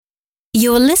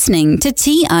You're listening to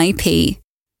TIP.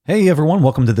 Hey everyone,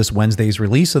 welcome to this Wednesday's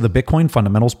release of the Bitcoin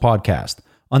Fundamentals Podcast.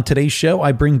 On today's show,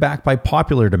 I bring back by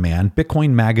popular demand Bitcoin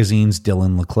Magazine's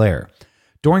LeClair.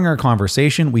 During our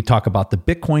conversation, we talk about the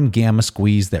Bitcoin gamma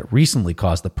squeeze that recently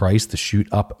caused the price to shoot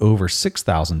up over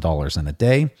 $6,000 in a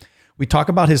day. We talk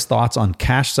about his thoughts on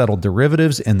cash-settled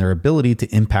derivatives and their ability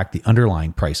to impact the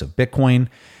underlying price of Bitcoin,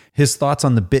 his thoughts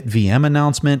on the BitVM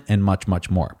announcement, and much, much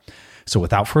more. So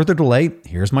without further delay,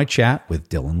 here's my chat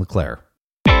with LeClair.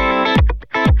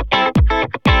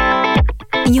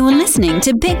 You're listening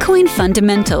to Bitcoin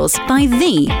Fundamentals by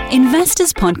the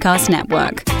Investors Podcast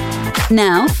Network.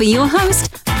 Now for your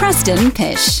host, Preston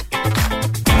Pish.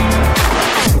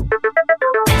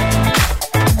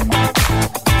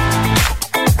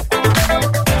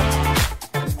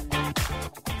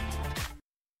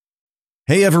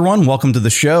 Hey everyone, welcome to the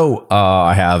show.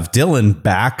 I have Dylan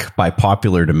back by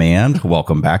popular demand.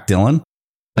 Welcome back, Dylan.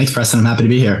 Thanks, Preston. I'm happy to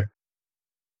be here.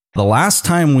 The last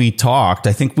time we talked,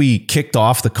 I think we kicked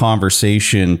off the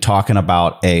conversation talking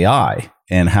about AI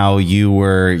and how you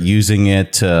were using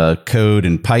it to code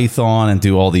in Python and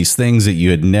do all these things that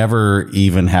you had never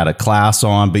even had a class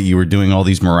on, but you were doing all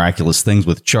these miraculous things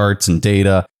with charts and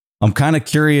data. I'm kind of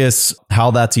curious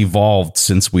how that's evolved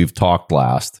since we've talked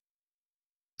last.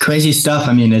 Crazy stuff.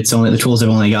 I mean, the tools have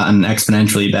only gotten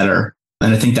exponentially better.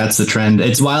 And I think that's the trend.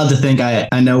 It's wild to think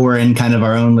I know we're in kind of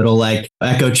our own little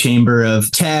echo chamber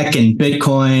of tech and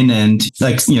Bitcoin and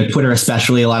Twitter,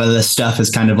 especially. A lot of this stuff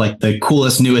is kind of like the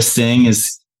coolest, newest thing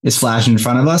is flashing in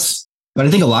front of us. But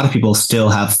I think a lot of people still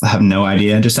have no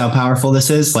idea just how powerful this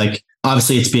is.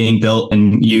 Obviously it's being built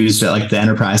and used at the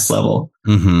enterprise level.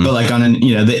 Mm-hmm. But on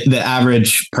the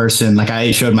average person,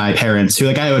 I showed my parents who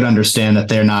I would understand that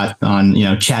they're not on,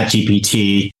 Chat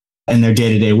GPT in their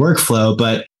day-to-day workflow,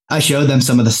 but I showed them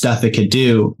some of the stuff it could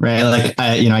do, right?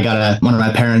 One of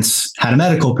my parents had a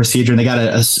medical procedure and they got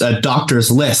a doctor's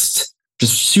list,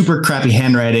 just super crappy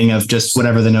handwriting of just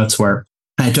whatever the notes were.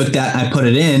 And I took that, I put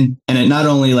it in, and it not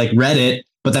only read it,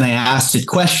 but then I asked it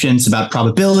questions about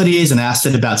probabilities and asked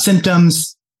it about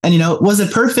symptoms. And, was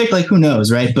it perfect? Who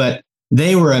knows, right? But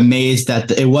they were amazed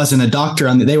that it wasn't a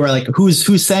doctor they were like,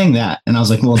 who's saying that? And I was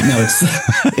like, well, no,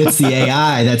 it's the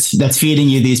AI that's feeding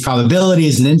you these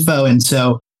probabilities and info. And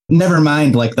so never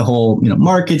mind the whole,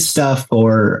 market stuff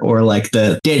or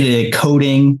the day-to-day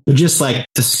coding, just the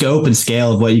scope and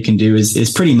scale of what you can do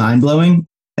is pretty mind-blowing.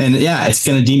 And yeah, it's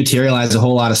going to dematerialize a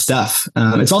whole lot of stuff.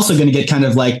 It's also going to get kind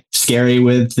of scary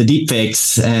with the deep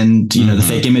fakes and, the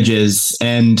fake images,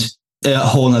 and a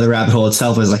whole nother rabbit hole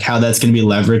itself is how that's going to be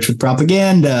leveraged with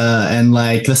propaganda and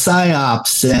the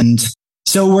psyops. And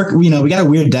so we got a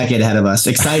weird decade ahead of us.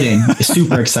 Exciting,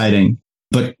 super exciting,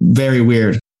 but very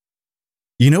weird.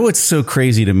 It's so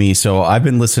crazy to me. So I've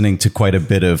been listening to quite a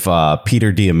bit of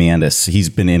Peter Diamandis. He's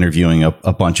been interviewing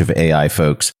a bunch of AI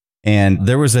folks. And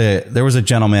there was a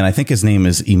gentleman, I think his name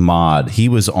is Imad.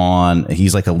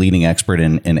 He's a leading expert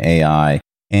in AI.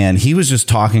 And he was just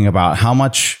talking about how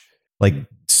much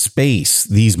space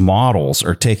these models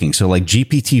are taking. So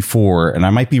GPT-4, and I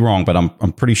might be wrong, but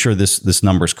I'm pretty sure this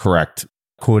number's correct.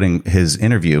 Quoting his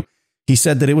interview, he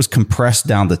said that it was compressed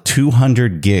down to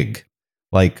 200 gig.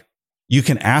 You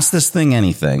can ask this thing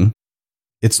anything.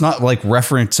 It's not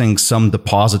referencing some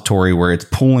depository where it's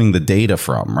pulling the data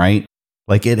from, right?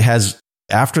 It has,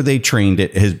 after they trained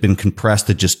it, has been compressed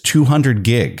to just 200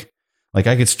 gig. I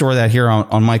could store that here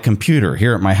on my computer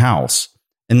here at my house.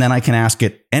 And then I can ask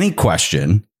it any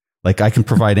question. I can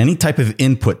provide any type of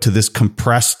input to this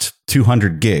compressed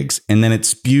 200 gigs. And then it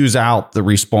spews out the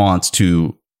response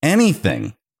to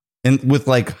anything. And with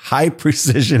high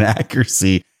precision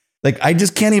accuracy. I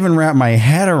just can't even wrap my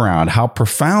head around how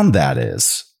profound that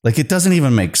is. It doesn't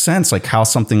even make sense, how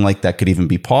something like that could even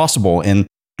be possible. And,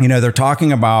 they're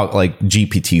talking about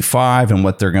GPT-5 and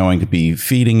what they're going to be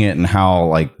feeding it and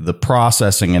how the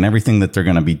processing and everything that they're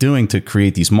going to be doing to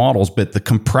create these models. But the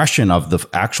compression of the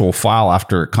actual file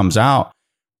after it comes out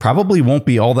probably won't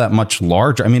be all that much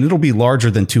larger. I mean, it'll be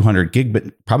larger than 200 gig, but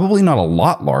probably not a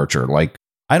lot larger.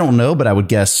 I don't know, but I would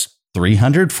guess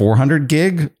 300, 400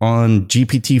 gig on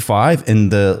GPT-5,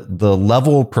 and the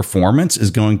level of performance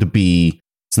is going to be,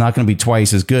 it's not going to be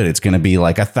twice as good. It's going to be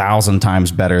 1,000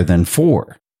 times better than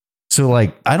 4. So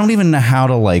I don't even know how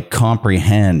to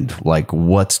comprehend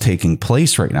what's taking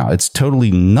place right now. It's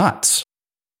totally nuts.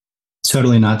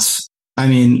 Totally nuts. I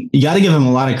mean, you got to give him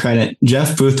a lot of credit.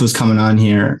 Jeff Booth was coming on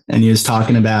here and he was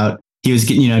talking about, he was,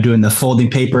 doing the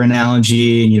folding paper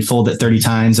analogy, and you fold it 30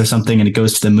 times or something and it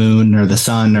goes to the moon or the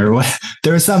sun or what.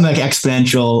 There was some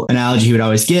exponential analogy he would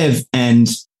always give. And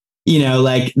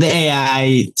like the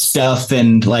AI stuff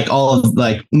and like all of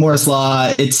like Moore's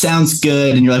law, it sounds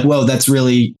good. And you're like, whoa, that's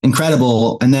really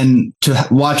incredible. And then to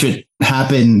watch it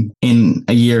happen in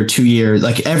a year, 2 years,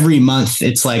 like every month,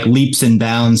 it's like leaps and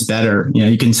bounds better.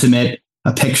 You can submit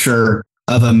a picture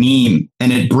of a meme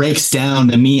and it breaks down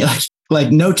the meme,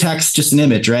 like no text, just an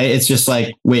image, right? It's just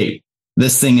like, wait,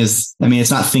 this thing is,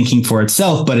 it's not thinking for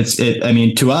itself, but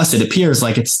to us, it appears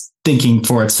like it's thinking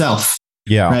for itself.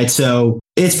 Yeah. Right. So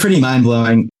it's pretty mind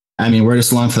blowing. We're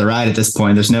just along for the ride at this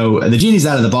point. The genie's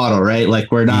out of the bottle, right?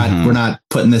 Like we're not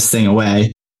putting this thing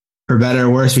away. For better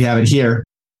or worse, we have it here.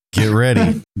 Get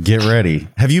ready. Get ready.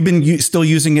 Have you been still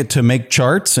using it to make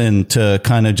charts and to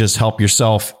kind of just help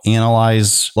yourself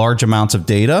analyze large amounts of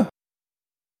data?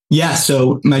 Yeah.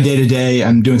 So my day to day,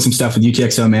 I'm doing some stuff with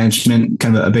UTXO management,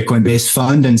 kind of a Bitcoin based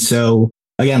fund. And so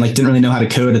again, like didn't really know how to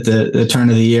code at the turn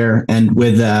of the year. And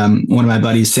with one of my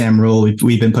buddies, Sam Rule,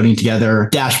 we've been putting together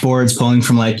dashboards, pulling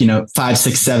from 5,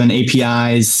 6, 7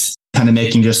 APIs, kind of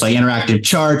making just like interactive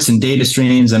charts and data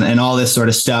streams and all this sort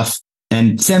of stuff.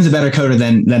 And Sam's a better coder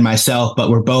than myself, but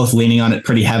we're both leaning on it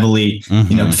pretty heavily,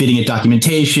 feeding it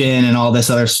documentation and all this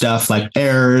other stuff like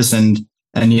errors and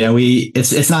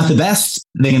it's not the best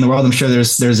thing in the world. I'm sure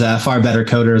there's far better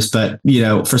coders, but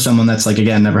for someone that's like,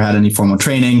 again, never had any formal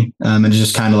training, and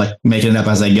just kind of like making it up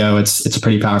as I go, it's a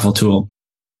pretty powerful tool.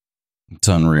 It's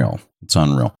unreal.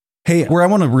 Hey, where I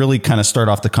want to really kind of start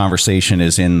off the conversation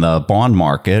is in the bond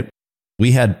market.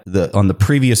 We had on the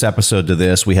previous episode to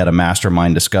this, we had a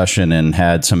mastermind discussion and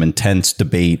had some intense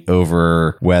debate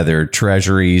over whether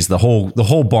treasuries, the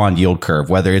whole bond yield curve,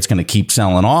 whether it's going to keep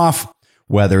selling off,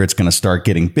 whether it's going to start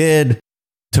getting bid.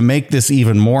 To make this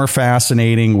even more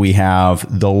fascinating, we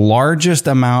have the largest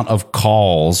amount of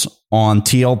calls on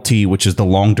TLT, which is the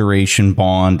long duration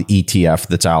bond ETF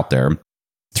that's out there.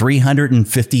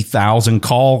 350,000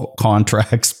 call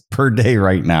contracts per day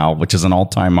right now, which is an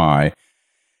all-time high.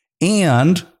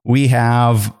 And we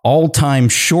have all-time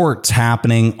shorts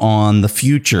happening on the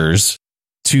futures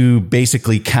to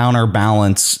basically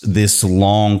counterbalance this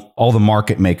all the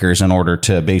market makers, in order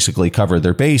to basically cover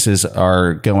their bases,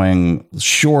 are going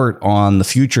short on the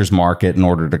futures market in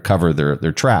order to cover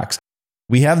their tracks.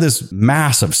 We have this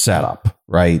massive setup,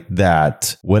 right?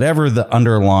 That whatever the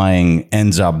underlying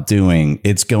ends up doing,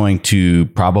 it's going to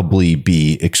probably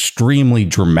be extremely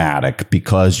dramatic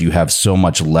because you have so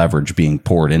much leverage being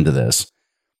poured into this.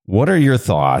 What are your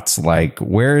thoughts? Like,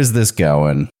 where is this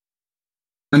going?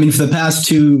 For the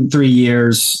past 2-3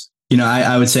 years,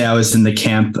 I would say I was in the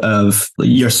camp of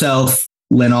yourself,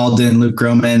 Lynn Alden, Luke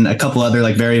Groman, a couple other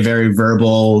like very, very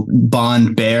verbal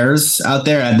bond bears out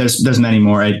there. And there's many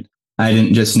more I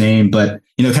didn't just name, but,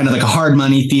 kind of like a hard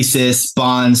money thesis,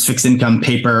 bonds, fixed income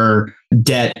paper,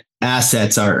 debt,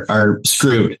 assets are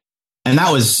screwed. And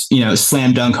that was,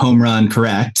 slam dunk home run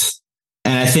correct.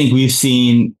 And I think we've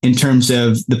seen, in terms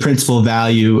of the principal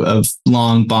value of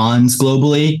long bonds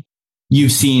globally,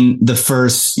 you've seen the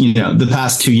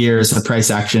past 2 years of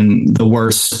price action, the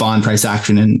worst bond price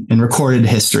action in recorded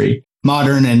history.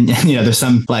 Modern, and there's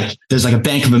like a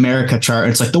Bank of America chart.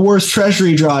 It's like the worst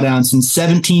treasury drawdown since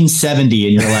 1770.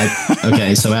 And you're like,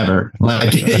 okay, so ever.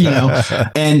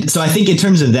 And so I think in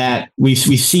terms of that, we've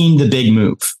seen the big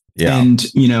move. Yeah. And,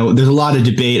 there's a lot of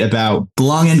debate about the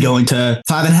long end going to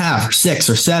 5.5 or 6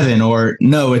 or 7, or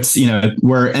no, it's,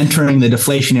 we're entering the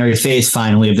deflationary phase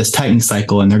finally of this tightening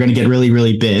cycle, and they're going to get really,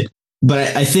 really bid.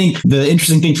 But I think the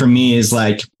interesting thing for me is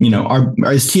like,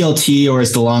 is TLT or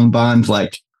is the long bond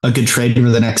like a good trade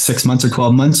over the next 6 months or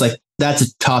 12 months? Like that's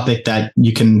a topic that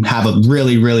you can have a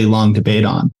really, really long debate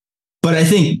on. But I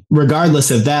think regardless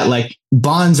of that, like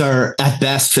bonds are at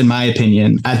best, in my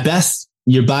opinion, at best,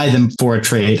 you buy them for a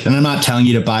trade. And I'm not telling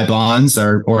you to buy bonds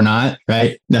or not,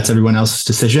 right? That's everyone else's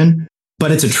decision.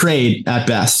 But it's a trade at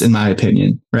best, in my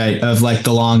opinion, right? Of like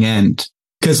the long end.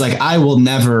 Because like I will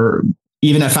never,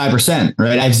 even at 5%,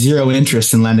 right? I have zero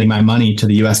interest in lending my money to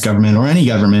the US government or any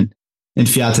government in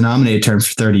fiat denominated terms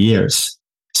for 30 years.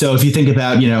 So if you think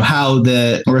about, how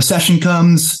the recession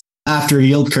comes after a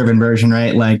yield curve inversion,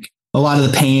 right? Like a lot of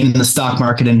the pain in the stock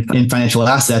market and in financial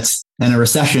assets and a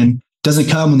recession doesn't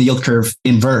come when the yield curve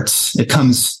inverts. It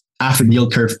comes after the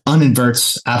yield curve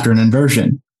uninverts after an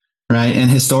inversion, right? And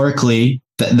historically,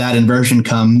 that inversion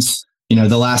comes,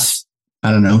 the last,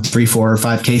 3, 4, or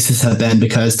 5 cases have been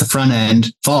because the front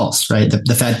end falls, right?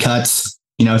 The Fed cuts,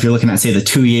 if you're looking at, say, the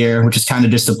 2-year, which is kind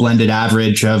of just a blended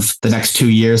average of the next 2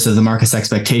 years of the market's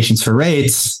expectations for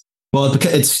rates. Well,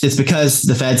 it's because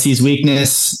the Fed sees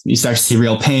weakness, you start to see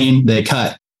real pain, they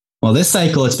cut. Well, this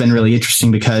cycle, it's been really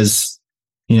interesting because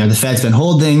the Fed's been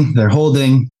holding, they're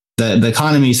holding. The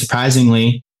economy,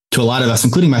 surprisingly, to a lot of us,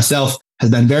 including myself, has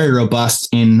been very robust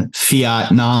in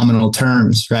fiat nominal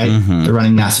terms, right? Mm-hmm. They're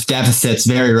running massive deficits,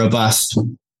 very robust.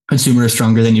 Consumer is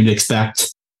stronger than you'd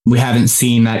expect. We haven't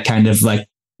seen that kind of like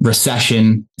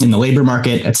recession in the labor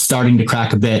market. It's starting to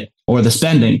crack a bit, or the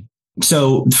spending.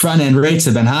 So front end rates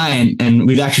have been high, and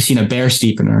we've actually seen a bear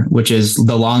steepener, which is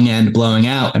the long end blowing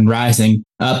out and rising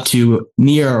up to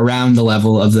near around the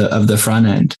level of the front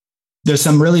end. There's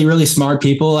some really, really smart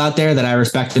people out there that I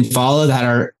respect and follow that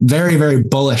are very, very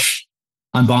bullish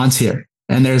on bonds here.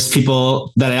 And there's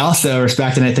people that I also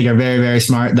respect and I think are very, very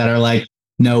smart that are like,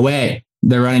 no way.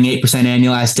 They're running 8%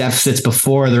 annualized deficits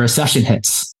before the recession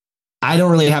hits. I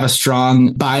don't really have a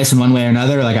strong bias in one way or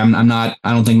another. Like I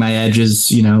don't think my edge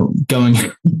is, going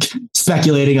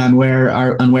speculating on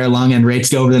where long end rates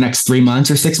go over the next 3 months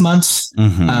or 6 months.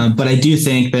 Mm-hmm. But I do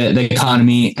think that the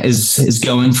economy is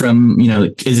going from,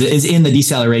 is in the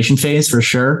deceleration phase for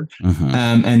sure.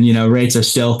 Mm-hmm. And rates are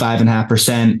still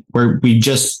 5.5%, where we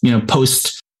just,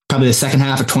 post probably the second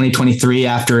half of 2023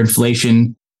 after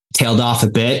inflation tailed off a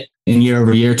bit in year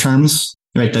over year terms.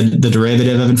 Right, the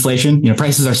derivative of inflation,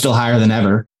 prices are still higher than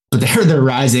ever, but they're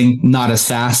rising not as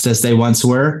fast as they once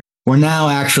were. We're now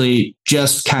actually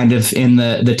just kind of in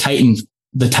the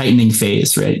tightening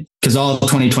phase, right? Because all of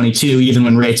 2022, even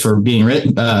when rates were being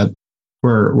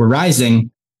were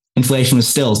rising, inflation was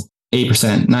still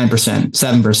 8%, 9%,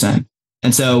 7%,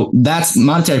 and so that's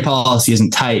monetary policy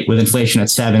isn't tight with inflation at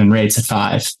 7 and rates at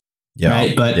 5,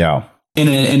 right? But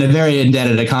in a very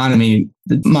indebted economy,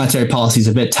 the monetary policy is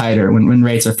a bit tighter when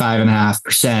rates are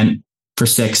 5.5% for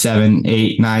 6, 7,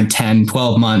 8, 9, 10,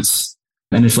 12 months,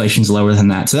 and inflation's lower than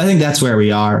that. So I think that's where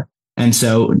we are. And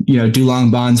so, do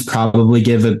long bonds probably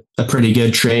give a pretty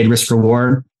good trade risk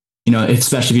reward,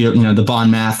 especially if the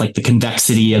bond math, like the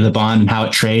convexity of the bond and how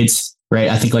it trades, right?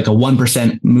 I think like a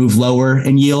 1% move lower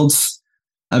in yields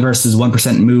versus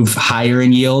 1% move higher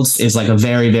in yields is like a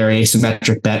very, very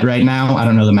asymmetric bet right now. I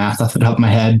don't know the math off the top of my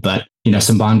head, but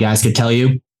some bond guys could tell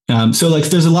you. So like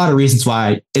there's a lot of reasons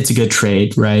why it's a good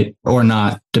trade, right? Or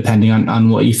not, depending on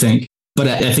what you think. But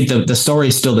I think the story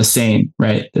is still the same,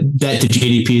 right? The debt to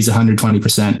GDP is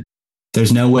 120%.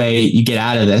 There's no way you get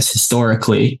out of this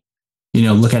historically.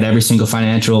 Look at every single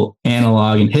financial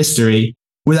analog in history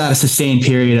without a sustained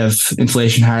period of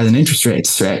inflation higher than interest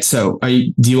rates, right? So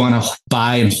do you want to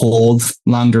buy and hold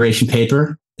long duration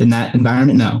paper in that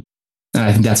environment? No. And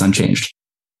I think that's unchanged.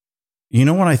 You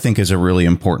know what I think is a really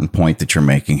important point that you're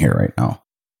making here right now?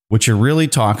 What you're really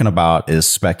talking about is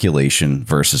speculation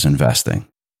versus investing.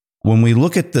 When we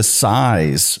look at the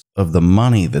size of the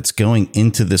money that's going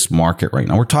into this market right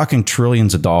now, we're talking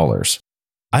trillions of dollars.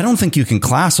 I don't think you can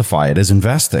classify it as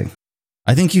investing.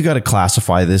 I think you got to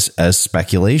classify this as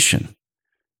speculation.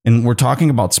 And we're talking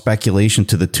about speculation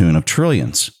to the tune of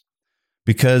trillions.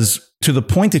 Because to the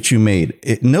point that you made,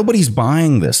 nobody's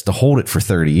buying this to hold it for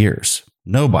 30 years.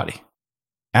 Nobody.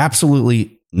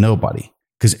 Absolutely nobody.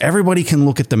 Because everybody can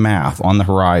look at the math on the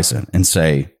horizon and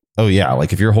say, oh yeah,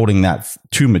 like if you're holding that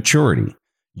to maturity,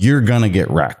 you're going to get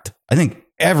wrecked. I think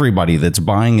everybody that's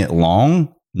buying it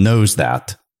long knows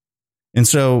that. And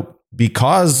so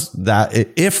because that,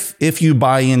 if you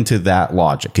buy into that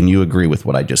logic and you agree with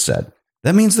what I just said,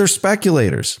 that means they're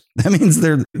speculators. That means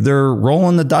they're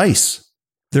rolling the dice.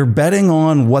 They're betting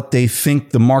on what they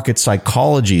think the market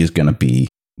psychology is going to be,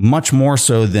 much more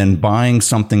so than buying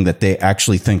something that they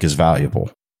actually think is valuable.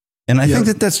 And I think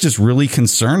that that's just really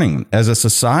concerning as a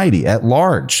society at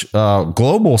large,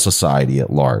 global society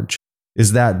at large,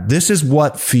 is that this is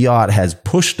what fiat has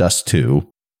pushed us to,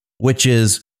 which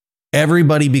is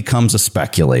everybody becomes a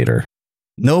speculator.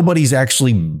 Nobody's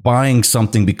actually buying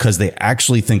something because they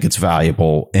actually think it's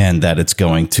valuable and that it's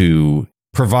going to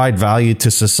provide value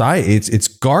to society. It's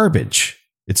garbage.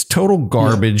 It's total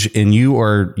garbage. Yeah. And you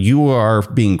are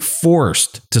being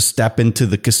forced to step into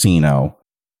the casino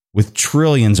with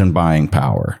trillions in buying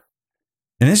power.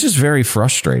 And it's just very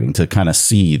frustrating to kind of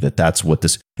see that that's what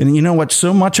this, and you know what,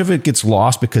 so much of it gets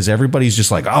lost because everybody's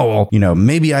just like, oh, well,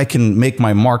 maybe I can make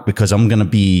my mark because I'm going to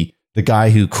be the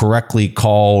guy who correctly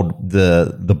called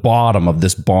the bottom of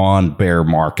this bond bear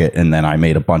market. And then I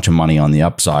made a bunch of money on the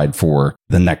upside for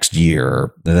the next year,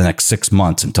 or the next 6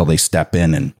 months until they step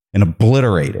in and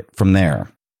obliterate it from there.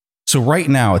 So right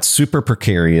now it's super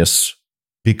precarious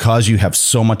because you have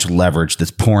so much leverage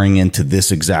that's pouring into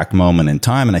this exact moment in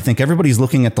time. And I think everybody's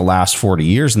looking at the last 40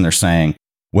 years and they're saying,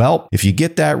 well, if you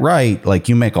get that right, like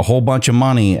you make a whole bunch of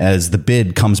money as the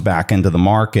bid comes back into the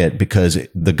market because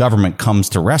the government comes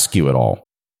to rescue it all.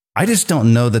 I just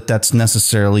don't know that that's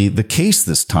necessarily the case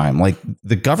this time. Like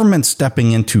the government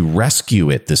stepping in to rescue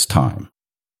it this time.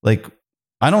 Like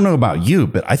I don't know about you,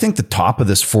 but I think the top of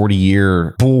this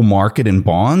 40-year bull market in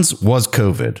bonds was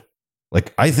COVID.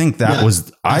 Like, I think that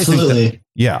was, absolutely.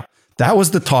 That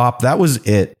was the top. That was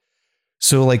it.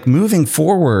 So like moving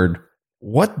forward,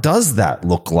 what does that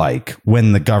look like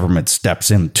when the government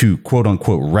steps in to quote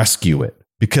unquote rescue it?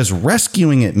 Because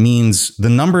rescuing it means the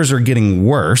numbers are getting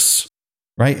worse,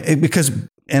 right?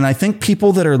 And I think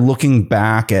people that are looking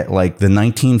back at like the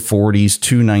 1940s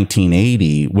to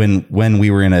 1980, when we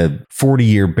were in a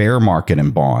 40-year bear market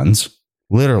in bonds,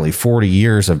 literally 40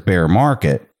 years of bear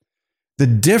market, the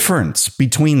difference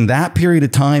between that period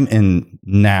of time and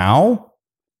now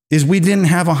is we didn't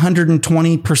have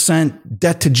 120%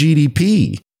 debt to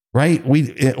GDP, right?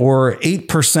 Or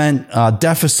 8%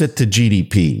 deficit to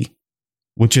GDP,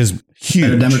 which is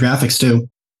huge. And the demographics too.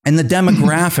 And the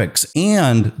demographics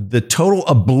and the total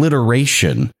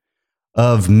obliteration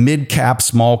of mid-cap,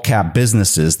 small-cap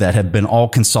businesses that have been all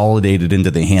consolidated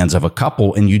into the hands of a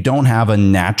couple. And you don't have a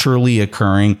naturally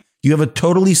occurring, you have a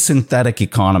totally synthetic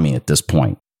economy at this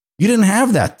point. You didn't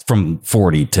have that from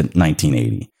 40 to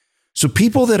 1980. So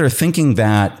people that are thinking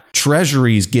that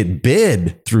treasuries get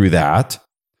bid through that,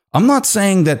 I'm not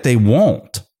saying that they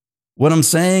won't. What I'm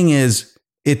saying is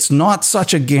it's not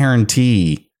such a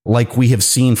guarantee like we have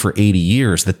seen for 80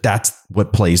 years that that's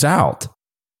what plays out,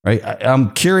 right?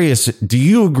 I'm curious, do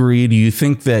you agree? Do you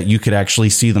think that you could actually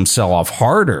see them sell off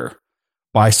harder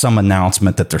by some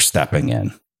announcement that they're stepping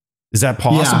in? Is that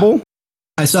possible?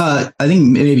 Yeah. I think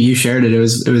maybe you shared it. It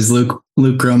was Luke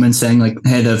Groman saying like,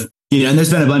 hey, and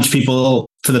there's been a bunch of people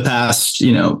for the past,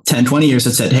 10, 20 years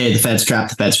that said, hey, the Fed's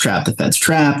trapped, the Fed's trapped, the Fed's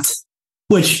trapped,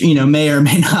 which, may or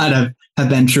may not have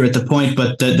been true at the point,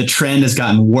 but the trend has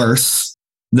gotten worse.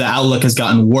 The outlook has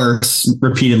gotten worse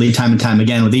repeatedly, time and time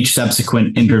again, with each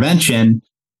subsequent intervention.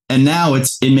 And now it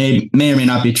may or may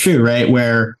not be true, right?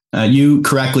 Where you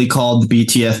correctly called the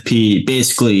BTFP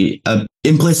basically a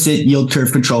implicit yield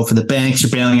curve control for the banks. You're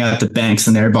bailing out the banks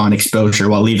and their bond exposure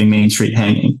while leaving Main Street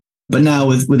hanging. But now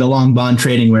with the long bond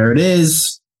trading where it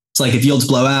is, it's like if yields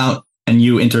blow out and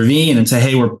you intervene and say,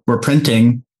 hey, we're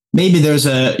printing, maybe there's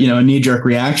a knee-jerk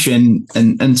reaction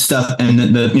and stuff, and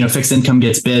the fixed income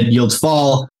gets bid, yields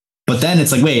fall. But then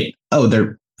it's like, wait,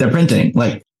 they're printing.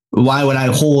 Like, why would I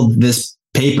hold this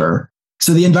paper?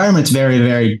 So the environment's very,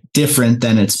 very different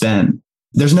than it's been.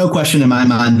 There's no question in my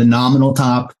mind the nominal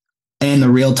top and the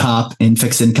real top in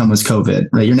fixed income was COVID,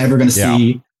 right? You're never going to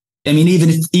see. I mean,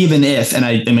 even if, and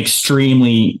I am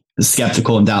extremely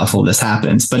skeptical and doubtful this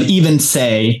happens, but even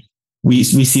say we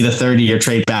see the 30-year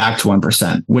trade back to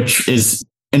 1%, which is,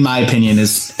 in my opinion,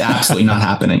 is absolutely not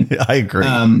happening. I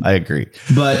agree.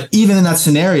 But even in that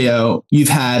scenario, you've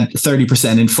had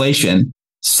 30% inflation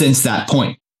since that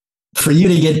point. For you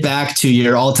to get back to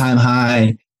your all-time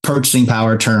high purchasing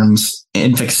power terms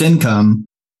in fixed income,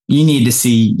 you need to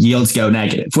see yields go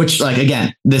negative, which, like,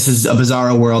 again, this is a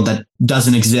bizarro world that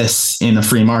doesn't exist in a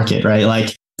free market, right?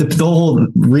 Like the whole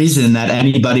reason that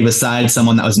anybody besides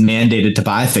someone that was mandated to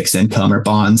buy fixed income or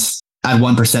bonds at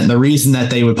 1%, the reason that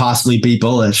they would possibly be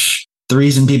bullish, the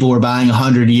reason people were buying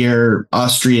 100-year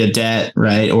Austria debt,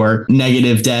 right, or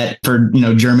negative debt for,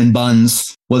 German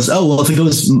bunds was, if it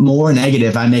goes more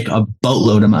negative, I make a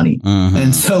boatload of money. Mm-hmm.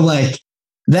 And so like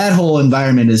that whole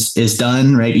environment is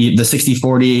done, right? The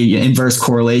 60-40 inverse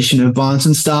correlation of bonds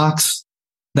and stocks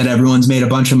that everyone's made a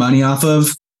bunch of money off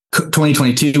of.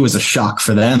 2022 was a shock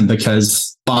for them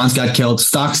because bonds got killed,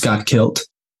 stocks got killed.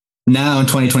 Now in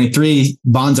 2023,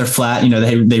 bonds are flat.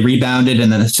 They rebounded and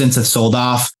then since have sold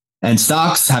off, and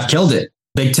stocks have killed it.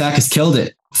 Big tech has killed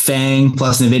it. FANG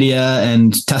plus NVIDIA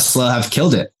and Tesla have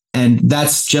killed it. And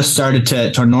that's just started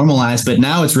to normalize. But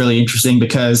now it's really interesting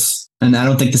because, and I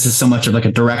don't think this is so much of like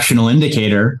a directional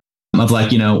indicator of like,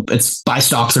 it's buy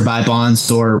stocks or buy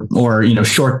bonds or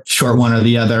short one or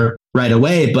the other right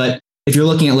away. But if you're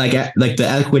looking at like the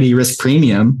equity risk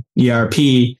premium, ERP,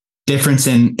 difference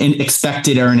in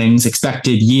expected earnings,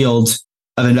 expected yield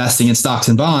of investing in stocks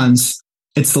and bonds,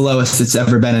 it's the lowest it's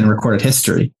ever been in recorded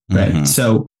history, right? Mm-hmm.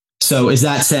 So is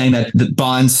that saying that the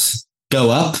bonds go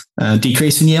up,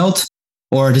 decrease in yield?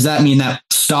 Or does that mean that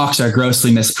stocks are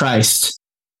grossly mispriced,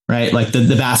 right? Like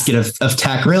the basket of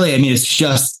tech, really, I mean, it's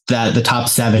just that the top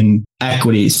 7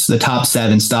 equities, the top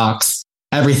 7 stocks,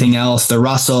 everything else, the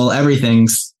Russell,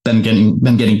 everything's been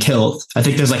getting killed. I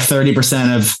think there's like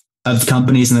 30% of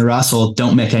companies in the Russell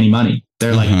don't make any money.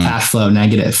 They're like cash flow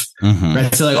negative, right?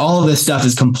 So like all of this stuff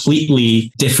is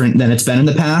completely different than it's been in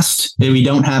the past. We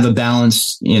don't have a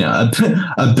balanced,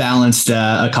 a balanced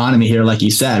economy here. Like you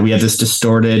said, we have this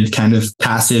distorted kind of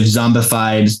passive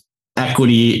zombified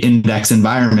equity index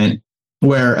environment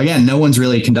where, again, no one's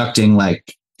really conducting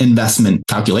like investment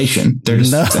calculation. They're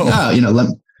just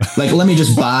saying, let me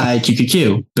just buy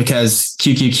QQQ because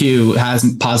QQQ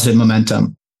has positive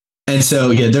momentum. And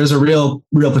so, there's a real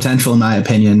potential, in my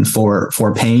opinion, for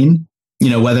pain.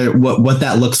 Whether what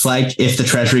that looks like if the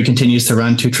Treasury continues to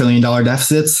run $2 trillion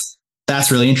deficits,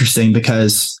 that's really interesting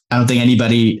because I don't think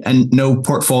anybody and no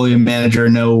portfolio manager,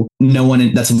 no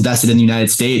one that's invested in the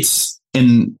United States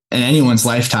in anyone's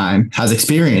lifetime has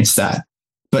experienced that.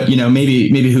 But,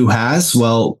 maybe who has?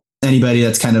 Well, anybody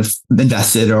that's kind of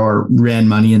invested or ran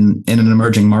money in an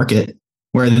emerging market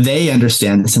where they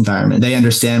understand this environment. They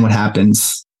understand what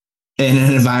happens in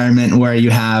an environment where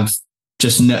you have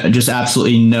just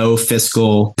absolutely no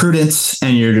fiscal prudence,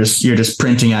 and you're just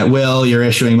printing at will. You're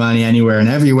issuing money anywhere and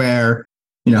everywhere.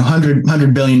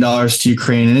 $100 billion to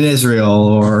Ukraine and Israel,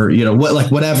 or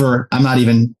whatever. I'm not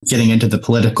even getting into the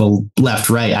political left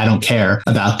right. I don't care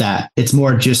about that. It's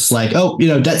more just like,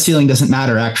 debt ceiling doesn't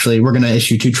matter. Actually, we're going to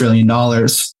issue $2 trillion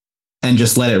and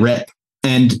just let it rip.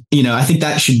 And I think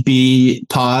that should be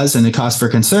pause and a cause for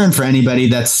concern for anybody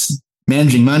that's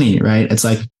managing money, right? It's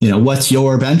like, what's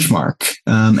your benchmark?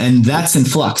 And that's in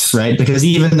flux, right? Because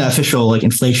even the official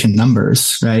inflation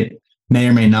numbers, right, may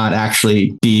or may not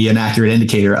actually be an accurate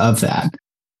indicator of that.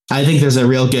 I think there's a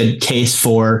real good case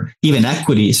for even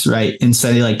equities, right?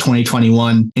 Instead of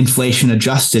 2021 inflation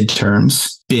adjusted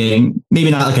terms being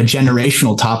maybe not a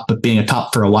generational top, but being a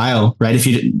top for a while, right?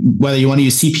 Whether you want to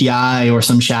use CPI or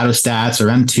some shadow stats or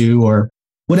M2 or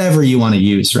whatever you want to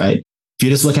use, right? If you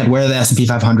just look at where the S&P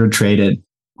 500 traded,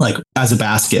 as a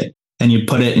basket, and you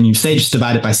put it and you say, just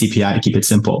divide it by CPI to keep it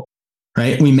simple,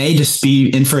 right? We may just be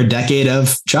in for a decade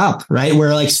of chop, right?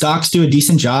 Where stocks do a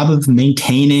decent job of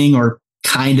maintaining or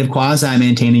kind of quasi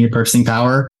maintaining your purchasing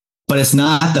power, but it's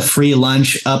not the free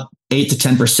lunch up 8 to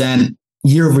 10%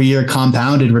 year over year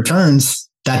compounded returns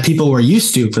that people were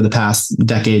used to for the past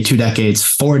decade, 2 decades,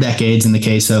 4 decades in the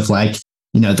case of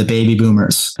the baby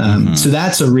boomers. So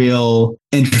that's a real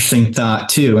interesting thought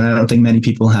too. And I don't think many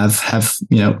people have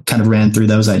kind of ran through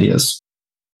those ideas.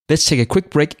 Let's take a quick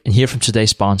break and hear from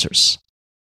today's sponsors.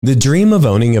 The dream of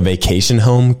owning a vacation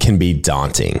home can be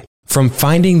daunting. From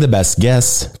finding the best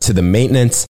guests, to the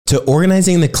maintenance, to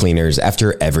organizing the cleaners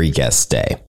after every guest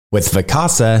stay. With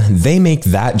Vacasa, they make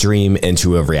that dream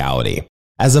into a reality.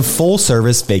 As a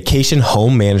full-service vacation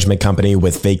home management company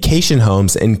with vacation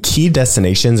homes in key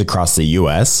destinations across the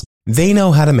U.S., they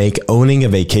know how to make owning a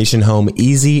vacation home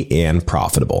easy and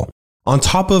profitable. On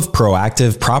top of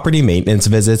proactive property maintenance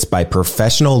visits by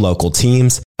professional local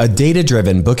teams, a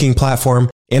data-driven booking platform,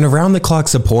 and around-the-clock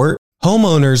support,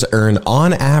 homeowners earn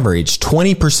on average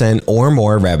 20% or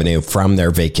more revenue from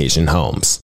their vacation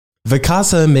homes.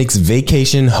 Vacasa makes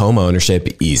vacation home ownership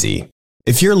easy.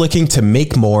 If you're looking to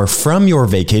make more from your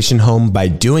vacation home by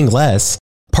doing less,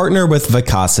 partner with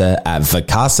Vacasa at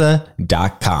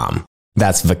vacasa.com.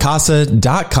 That's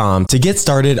vacasa.com to get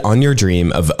started on your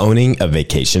dream of owning a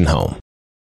vacation home.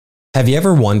 Have you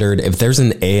ever wondered if there's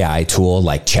an AI tool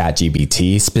like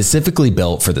ChatGPT specifically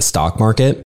built for the stock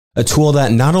market? A tool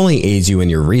that not only aids you in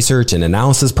your research and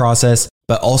analysis process,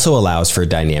 but also allows for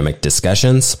dynamic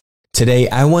discussions? Today,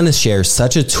 I want to share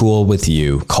such a tool with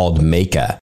you called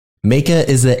Meka. Meka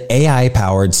is the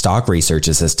AI-powered stock research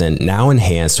assistant now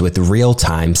enhanced with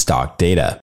real-time stock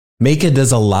data. Meka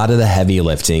does a lot of the heavy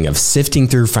lifting of sifting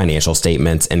through financial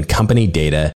statements and company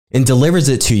data and delivers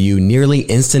it to you nearly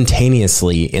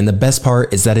instantaneously, and the best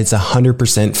part is that it's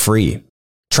 100% free.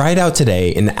 Try it out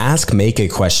today and ask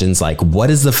Meka questions like,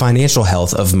 what is the financial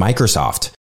health of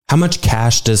Microsoft? How much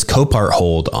cash does Copart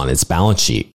hold on its balance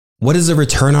sheet? What is the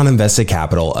return on invested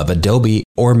capital of Adobe,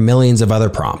 or millions of other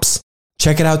prompts?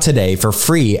 Check it out today for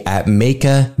free at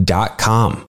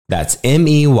Meka.com. That's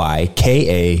MEYKA.com.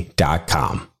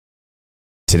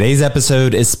 Today's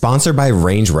episode is sponsored by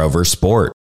Range Rover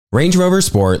Sport. Range Rover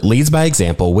Sport leads by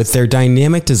example with their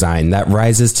dynamic design that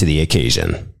rises to the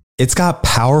occasion. It's got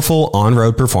powerful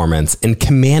on-road performance and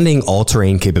commanding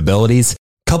all-terrain capabilities,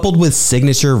 coupled with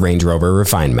signature Range Rover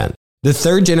refinement. The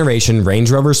third generation Range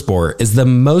Rover Sport is the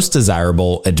most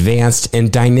desirable, advanced,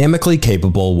 and dynamically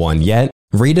capable one yet,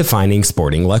 redefining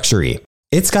sporting luxury.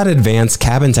 It's got advanced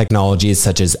cabin technologies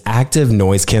such as active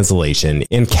noise cancellation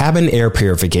and cabin air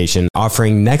purification,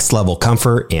 offering next-level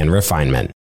comfort and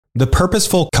refinement. The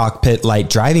purposeful cockpit-like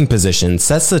driving position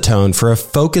sets the tone for a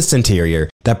focused interior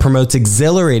that promotes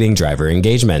exhilarating driver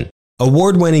engagement.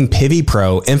 Award-winning Pivi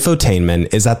Pro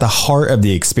infotainment is at the heart of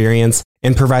the experience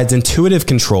and provides intuitive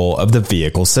control of the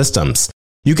vehicle systems.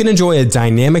 You can enjoy a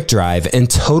dynamic drive and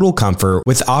total comfort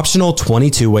with optional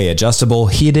 22-way adjustable,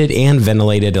 heated and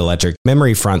ventilated electric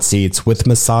memory front seats with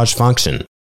massage function.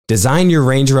 Design your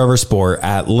Range Rover Sport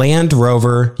at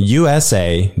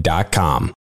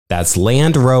LandRoverUSA.com. That's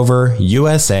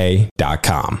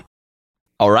LandRoverUSA.com.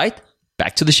 All right,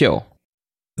 back to the show.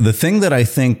 The thing that I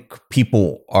think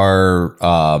people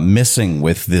are missing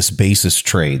with this basis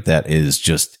trade that is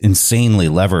just insanely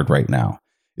levered right now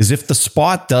is if the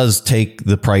spot does take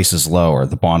the prices lower,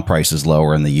 the bond prices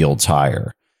lower and the yields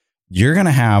higher, you're going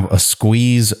to have a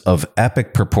squeeze of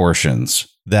epic proportions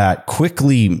that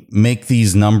quickly make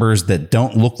these numbers that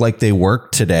don't look like they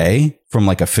work today from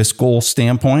like a fiscal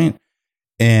standpoint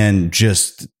and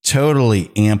just totally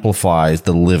amplifies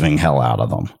the living hell out of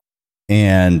them.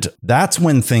 And that's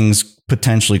when things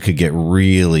potentially could get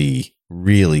really,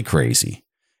 really crazy.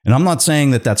 And I'm not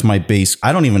saying that that's my base.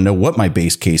 I don't even know what my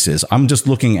base case is. I'm just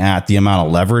looking at the amount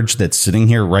of leverage that's sitting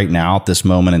here right now at this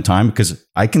moment in time, because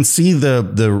I can see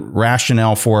the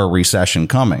rationale for a recession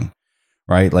coming,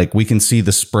 right? Like we can see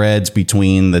the spreads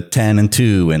between the 10 and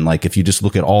 2. And like, if you just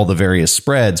look at all the various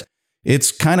spreads,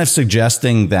 it's kind of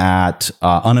suggesting that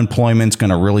unemployment's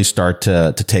going to really start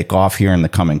to take off here in the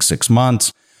coming 6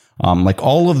 months. Like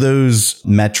all of those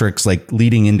metrics, like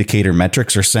leading indicator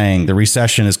metrics, are saying the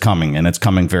recession is coming and it's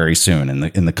coming very soon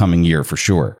in the coming year for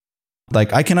sure.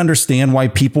 Like I can understand why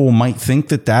people might think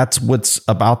that that's what's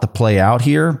about to play out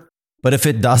here. But if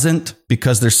it doesn't,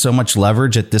 because there's so much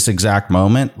leverage at this exact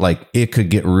moment, like it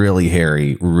could get really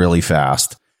hairy really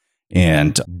fast.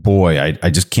 And boy, I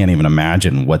just can't even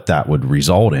imagine what that would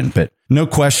result in. But no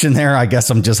question there. I guess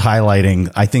I'm just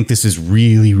highlighting. I think this is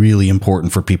really, really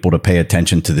important for people to pay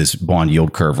attention to this bond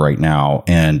yield curve right now.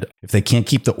 And if they can't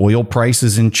keep the oil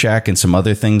prices in check and some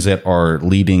other things that are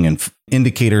leading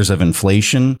indicators of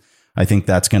inflation, I think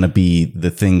that's going to be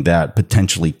the thing that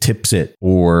potentially tips it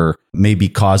or maybe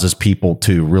causes people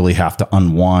to really have to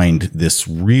unwind this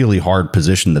really hard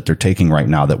position that they're taking right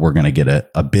now that we're going to get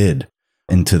a bid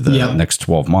into the next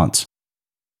 12 months.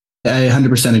 I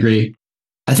 100% agree.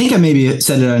 I think I maybe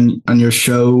said it on your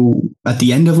show at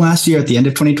the end of last year, at the end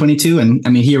of 2022. And I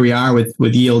mean, here we are with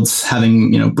yields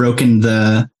having, broken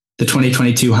the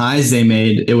 2022 highs they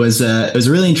made. It was a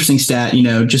really interesting stat,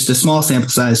 just a small sample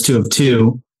size, 2 of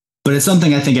 2, but it's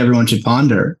something I think everyone should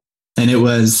ponder. And it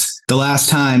was the last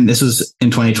time, this was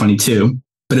in 2022,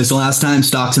 but it's the last time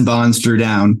stocks and bonds drew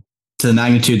down to the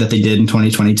magnitude that they did in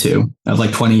 2022 of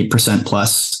like 20%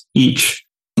 plus each.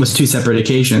 Was 2 separate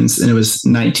occasions, and it was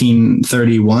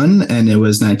 1931 and it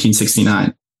was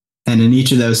 1969. And in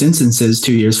each of those instances,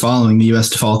 2 years following, the U.S.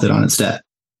 defaulted on its debt.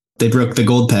 They broke the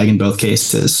gold peg in both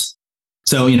cases.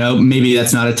 So, maybe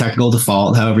that's not a technical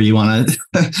default, however you want to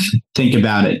think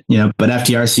about it, but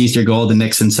FDR seized your gold and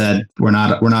Nixon said, we're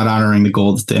not honoring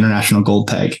the international gold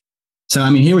peg. So, I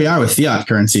mean, here we are with fiat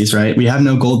currencies, right? We have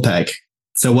no gold peg.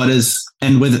 So what is,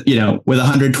 and with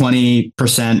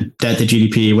 120% debt to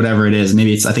GDP, whatever it is,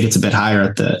 maybe I think it's a bit higher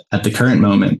at the current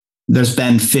moment. There's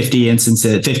been 53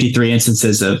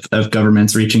 instances of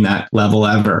governments reaching that level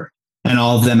ever. And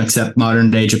all of them except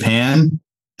modern day Japan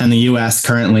and the US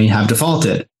currently have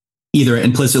defaulted, either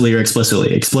implicitly or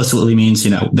explicitly. Explicitly means,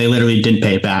 they literally didn't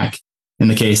pay it back in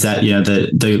the case that,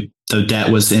 the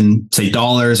debt was in, say,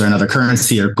 dollars or another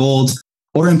currency or gold.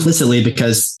 Or implicitly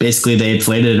because basically they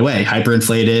inflated it away,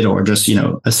 hyperinflated, or just,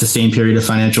 a sustained period of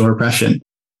financial repression.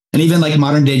 And even like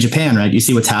modern day Japan, right? You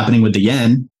see what's happening with the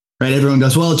yen, right? Everyone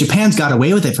goes, well, Japan's got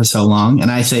away with it for so long.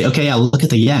 And I say, okay, yeah, look at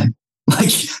the yen.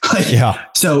 Yeah.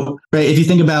 So, right. If you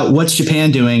think about what's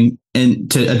Japan doing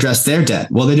to address their debt,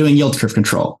 well, they're doing yield curve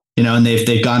control, and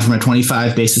they've gone from a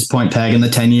 25 basis point peg in the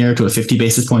 10-year to a 50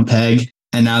 basis point peg.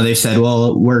 And now they've said,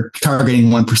 well, we're targeting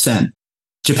 1%.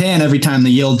 Japan, every time the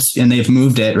yields, and they've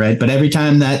moved it, right? But every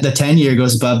time that the 10-year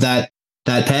goes above that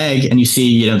peg and you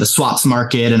see, the swaps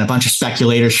market and a bunch of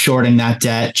speculators shorting that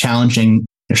debt, challenging,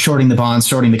 shorting the bonds,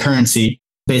 shorting the currency,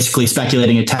 basically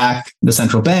speculating attack the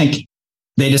central bank,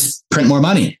 they just print more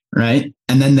money, right?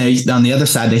 And then on the other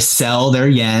side, they sell their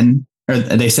yen, or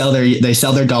they sell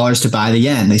their dollars to buy the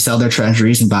yen. They sell their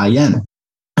treasuries and buy yen.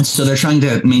 And so they're trying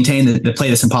to maintain to play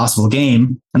this impossible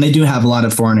game. And they do have a lot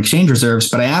of foreign exchange reserves.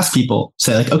 But I ask people,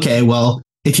 say like, okay, well,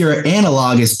 if your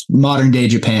analog is modern day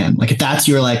Japan, like if that's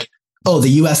your like, oh, the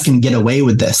US can get away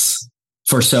with this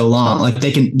for so long, like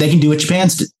they can do what Japan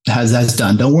has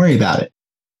done. Don't worry about it.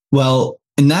 Well,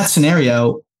 in that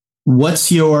scenario,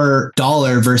 what's your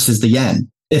dollar versus the yen?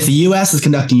 If the US is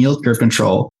conducting yield curve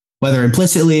control, whether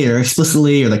implicitly or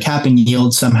explicitly, or they're capping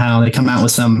yields somehow, they come out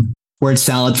with some word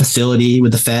salad facility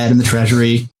with the Fed and the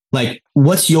Treasury. Like,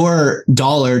 what's your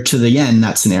dollar to the yen in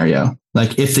that scenario?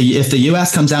 Like, if the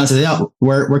US comes out and says, "Oh,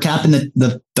 we're capping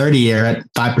the 30-year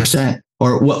at 5%,"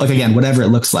 or what? Like again, whatever it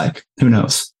looks like, who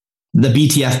knows? the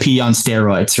BTFP on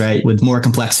steroids, right? With more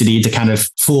complexity to kind of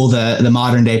fool the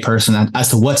modern day person as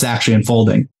to what's actually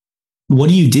unfolding. What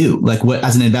do you do? Like what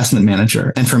as an investment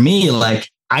manager? And for me, like,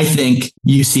 I think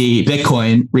you see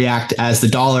Bitcoin react as the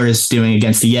dollar is doing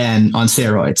against the yen on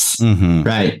steroids,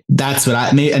 right? That's what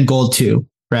and gold too,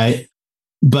 right?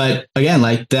 But again,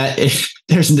 like that,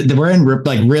 we're in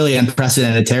like really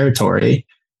unprecedented territory,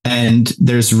 and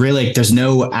there's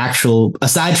no actual,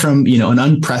 aside from, an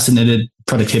unprecedented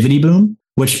productivity boom,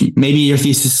 which maybe your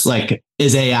thesis like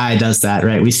is AI does that,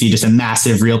 right? We see just a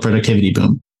massive real productivity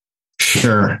boom.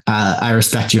 Sure, I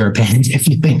respect your opinion if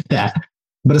you think that,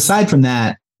 but aside from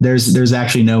that, there's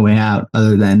actually no way out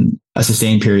other than a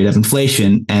sustained period of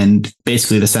inflation and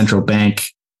basically the central bank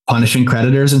punishing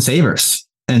creditors and savers.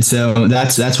 And so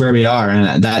that's where we are.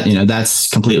 And that's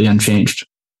completely unchanged.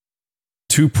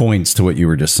 2 points to what you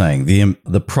were just saying.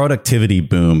 The productivity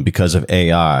boom because of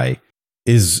AI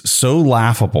is so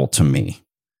laughable to me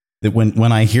that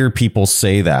when I hear people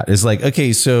say that, it's like,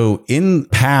 okay, so in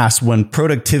past, when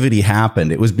productivity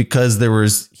happened, it was because there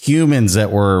was humans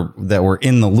that were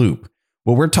in the loop.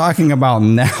 What we're talking about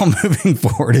now moving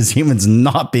forward is humans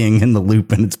not being in the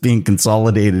loop, and it's being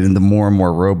consolidated into more and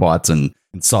more robots and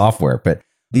software. But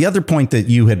the other point that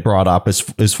you had brought up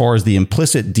as far as the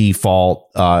implicit default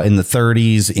in the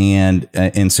 30s and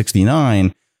in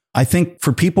 69, I think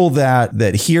for people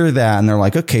that hear that and they're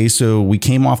like, okay, so we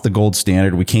came off the gold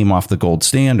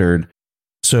standard.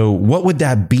 So what would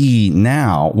that be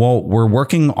now? Well, we're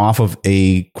working off of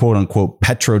a quote unquote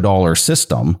petrodollar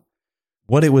system.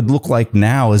 What it would look like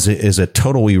now is a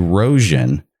total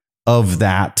erosion of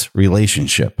that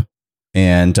relationship.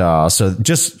 And so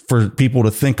just for people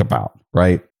to think about,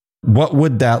 right? What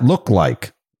would that look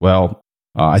like? Well,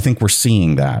 I think we're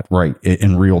seeing that right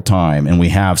in real time. And we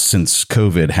have since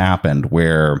COVID happened,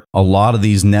 where a lot of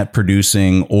these net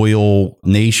producing oil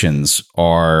nations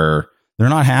they're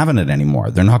not having it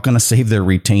anymore. They're not going to save their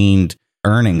retained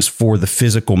earnings for the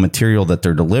physical material that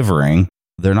they're delivering.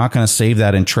 They're not going to save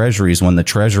that in treasuries when the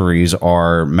treasuries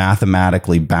are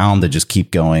mathematically bound to just keep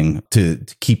going to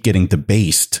keep getting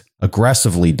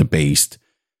aggressively debased,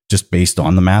 just based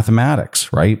on the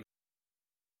mathematics, right?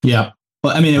 Yeah.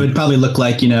 Well, I mean, it would probably look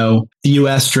like, the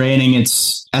U.S. draining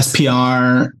its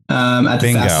SPR at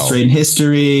the fastest rate in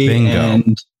history. Bingo.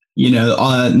 And,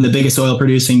 the biggest oil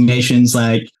producing nations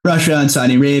like Russia and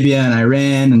Saudi Arabia and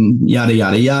Iran and yada,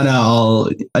 yada, yada, all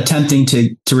attempting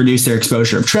to reduce their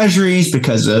exposure of treasuries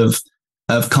because of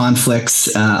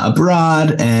conflicts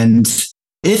abroad. And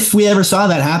if we ever saw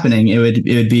that happening, it would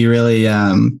be really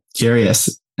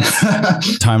curious.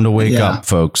 Time to wake up,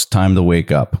 folks. Time to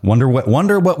wake up. Wonder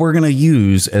what we're going to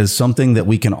use as something that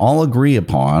we can all agree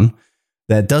upon,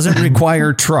 that doesn't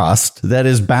require trust, that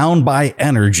is bound by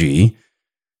energy.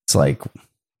 It's like,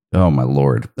 oh my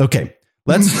Lord. Okay.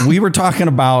 We were talking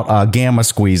about gamma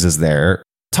squeezes there.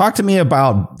 Talk to me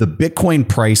about the Bitcoin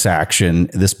price action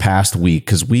this past week.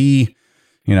 Cause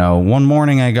one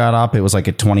morning I got up, it was like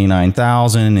at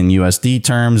 29,000 in USD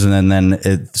terms. And then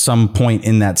at some point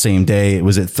in that same day, it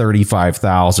was at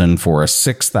 35,000 for a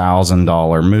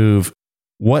 $6,000 move.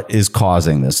 What is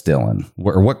causing this, Dylan?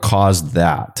 Or what caused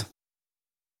that?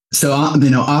 So,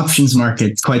 options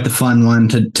market's quite the fun one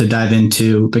to dive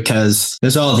into, because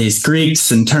there's all these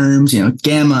Greeks and terms,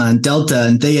 gamma and delta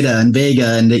and theta and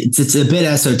vega. And it's a bit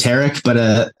esoteric,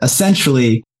 but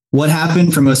essentially, what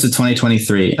happened for most of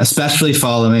 2023, especially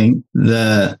following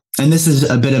and this is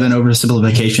a bit of an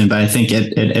oversimplification, but I think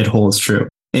it holds true,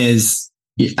 is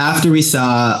after we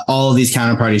saw all of these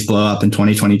counterparties blow up in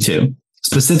 2022,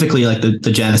 specifically like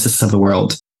the Genesis of the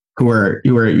world, who were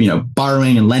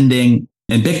borrowing and lending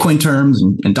in Bitcoin terms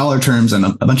and dollar terms and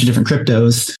a bunch of different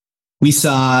cryptos, we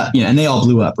saw, and they all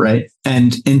blew up, right?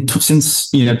 And since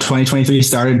 2023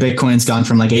 started, Bitcoin's gone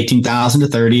from like 18,000 to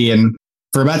 30, and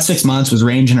for about 6 months was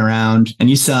ranging around, and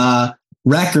you saw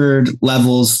record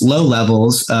levels, low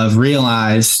levels of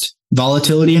realized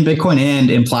volatility in Bitcoin and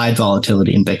implied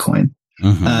volatility in Bitcoin.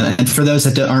 Mm-hmm. And for those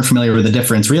that aren't familiar with the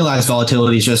difference, realized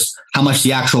volatility is just how much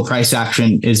the actual price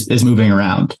action is moving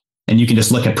around. And you can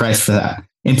just look at price for that.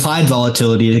 Implied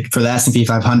volatility for the S&P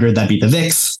 500, that'd be the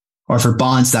VIX, or for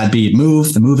bonds, that'd be the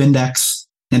MOVE index.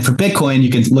 And for Bitcoin, you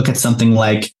can look at something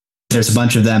like, there's a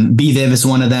bunch of them. BVIV is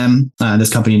one of them.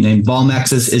 This company named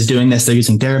Volmex is doing this. They're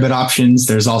using Deribit options.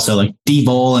 There's also like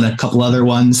DVOL and a couple other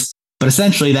ones. But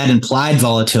essentially that implied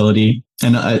volatility,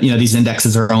 and these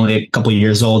indexes are only a couple of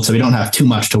years old, so we don't have too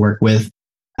much to work with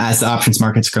as the options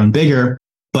market's grown bigger.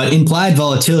 But implied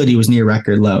volatility was near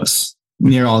record lows,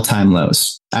 near all-time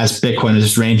lows, as Bitcoin is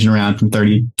just ranging around from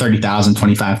 30,000,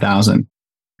 25,000.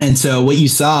 And so what you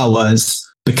saw was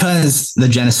because the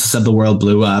Genesis of the world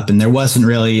blew up and there wasn't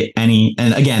really any,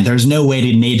 and again, there's no way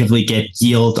to natively get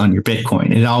yield on your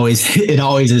Bitcoin. It always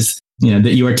is,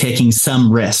 that you are taking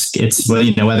some risk. It's,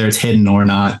 whether it's hidden or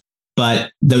not,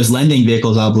 but those lending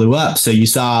vehicles all blew up. So you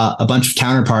saw a bunch of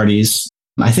counterparties.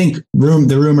 I think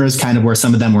the rumors kind of where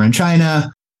some of them were in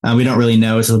China. We don't really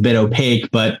know. It's a bit opaque,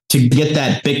 but to get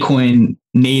that Bitcoin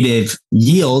native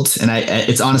yield, and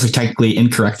it's honestly technically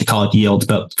incorrect to call it yield,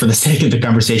 but for the sake of the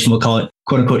conversation, we'll call it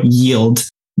quote unquote yield.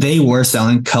 They were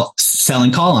selling call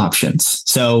options.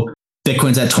 So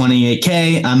Bitcoin's at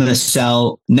 28K. I'm going to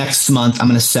sell next month. I'm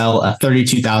going to sell a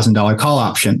 $32,000 call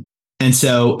option. And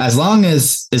so as long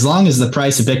as the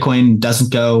price of Bitcoin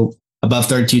doesn't go above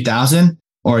 32,000,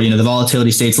 or, the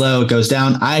volatility stays low, it goes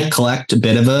down, I collect a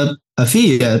bit of a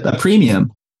fee, a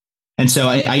premium. And so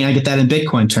I get that in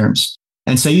Bitcoin terms.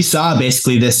 And so you saw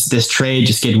basically this trade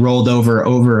just get rolled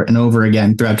over and over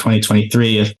again throughout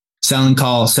 2023 of selling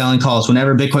calls.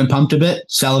 Whenever Bitcoin pumped a bit,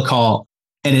 sell a call.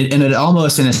 And it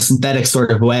almost in a synthetic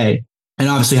sort of way. And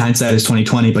obviously hindsight is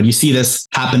 2020, but you see this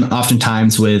happen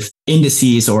oftentimes with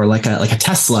indices or like a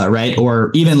Tesla, right? Or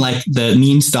even like the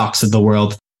meme stocks of the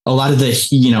world. A lot of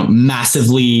the,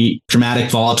 massively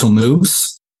dramatic volatile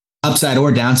moves, upside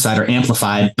or downside, are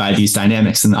amplified by these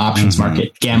dynamics in the options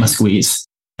market, gamma squeeze.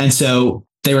 And so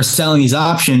they were selling these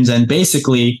options, and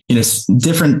basically,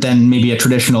 different than maybe a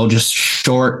traditional just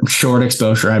short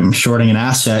exposure. I'm shorting an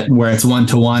asset where it's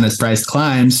 1-to-1 as price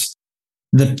climbs.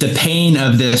 The pain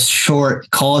of this short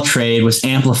call trade was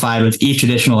amplified with each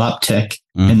additional uptick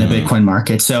in the Bitcoin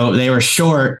market. So they were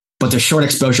short, but their short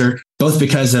exposure, both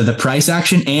because of the price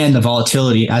action and the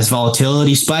volatility. As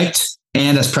volatility spiked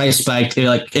and as price spiked,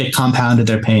 it compounded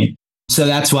their pain. So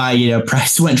that's why,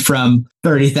 price went from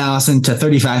 30,000 to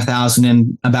 35,000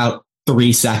 in about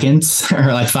 3 seconds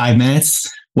or like 5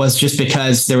 minutes, was just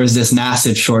because there was this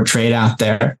massive short trade out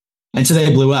there. And so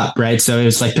they blew up, right? So it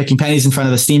was like picking pennies in front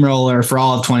of the steamroller for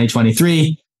all of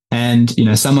 2023. And,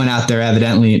 someone out there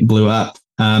evidently blew up.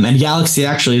 And Galaxy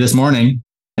actually this morning,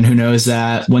 and who knows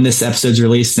when this episode's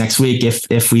released next week,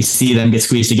 if we see them get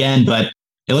squeezed again, but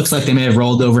it looks like they may have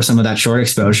rolled over some of that short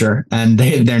exposure, and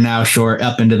they're now short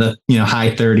up into the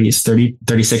high 30s, 30,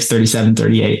 36, 37,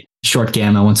 38, short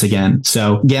gamma once again.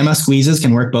 So gamma squeezes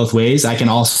can work both ways. I can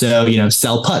also,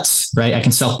 sell puts, right? I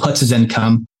can sell puts as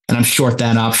income, and I'm short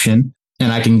that option,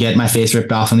 and I can get my face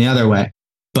ripped off on the other way.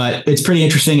 But it's pretty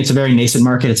interesting. It's a very nascent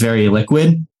market. It's very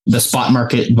liquid. The spot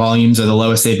market volumes are the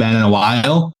lowest they've been in a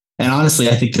while. And honestly,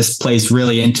 I think this plays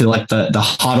really into like the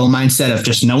HODL mindset of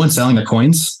just no one selling their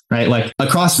coins, right? Like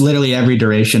across literally every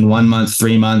duration, 1 month,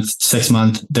 3 month, 6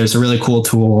 month, there's a really cool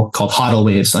tool called HODL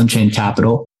Waves, Unchained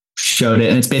Capital showed it.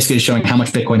 And it's basically showing how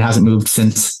much Bitcoin hasn't moved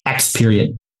since X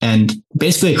period. And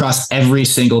basically across every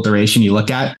single duration you look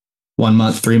at, 1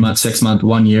 month, 3 months, 6 months,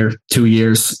 1 year, 2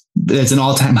 years, it's an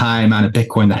all-time high amount of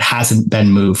Bitcoin that hasn't been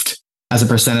moved as a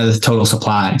percent of the total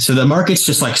supply. So the market's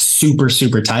just like super,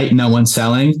 super tight. No one's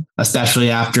selling, especially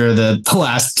after the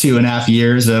last 2.5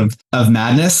 years of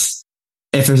madness.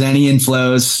 If there's any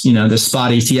inflows, the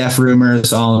spot ETF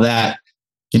rumors, all of that,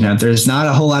 there's not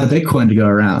a whole lot of Bitcoin to go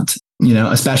around,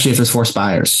 especially if there's forced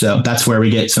buyers. So that's where we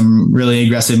get some really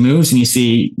aggressive moves. And you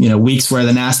see, weeks where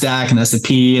the NASDAQ and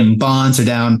S&P and bonds are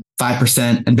down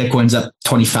 5% and Bitcoin's up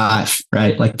 25,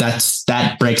 right? Like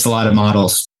that breaks a lot of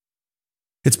models.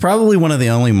 It's probably one of the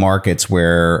only markets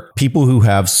where people who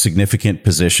have significant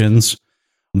positions,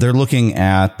 they're looking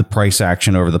at the price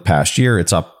action over the past year.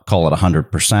 It's up, call it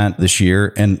 100% this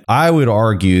year. And I would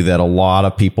argue that a lot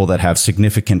of people that have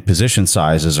significant position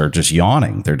sizes are just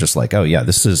yawning. They're just like, oh yeah,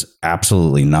 this is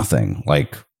absolutely nothing.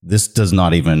 Like this does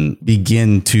not even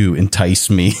begin to entice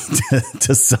me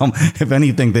to some, if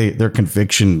anything, their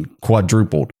conviction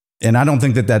quadrupled. And I don't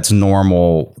think that that's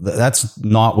normal. That's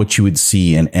not what you would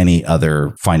see in any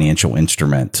other financial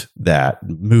instrument that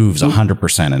moves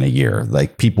 100% in a year.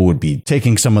 Like people would be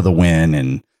taking some of the win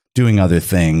and doing other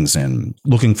things and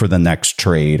looking for the next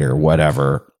trade or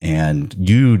whatever. And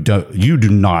you do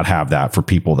not have that for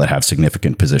people that have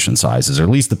significant position sizes, or at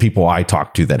least the people I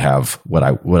talk to that have what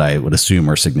I would assume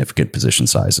are significant position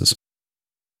sizes.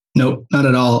 Nope, not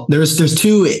at all. There's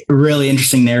two really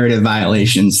interesting narrative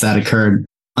violations that occurred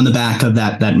on the back of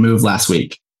that move last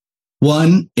week.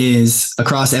 One is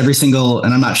across every single,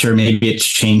 and I'm not sure, maybe it's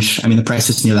changed. I mean, the price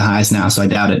is near the highs now, so I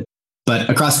doubt it. But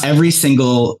across every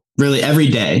single, really every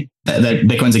day that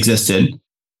Bitcoin's existed,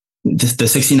 the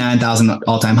 69,000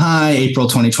 all-time high, April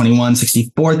 2021,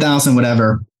 64,000,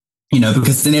 whatever,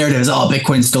 because the narrative is,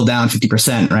 Bitcoin's still down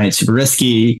 50%, right? Super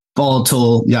risky,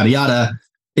 volatile, yada, yada.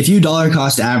 If you dollar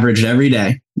cost averaged every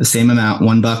day, the same amount,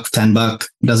 $1, $10,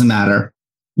 doesn't matter,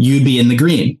 you'd be in the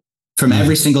green from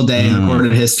every single day in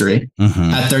recorded history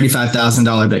at $35,000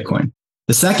 Bitcoin.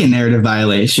 The second narrative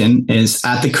violation is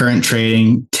at the current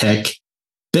trading tick,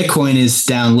 Bitcoin is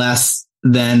down less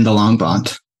than the long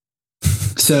bond.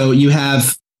 So you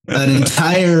have an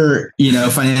entire,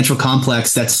 financial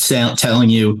complex that's telling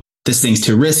you this thing's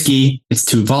too risky, it's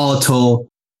too volatile,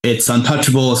 it's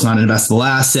untouchable, it's not an investable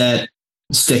asset.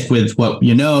 Stick with what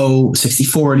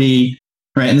 60-40,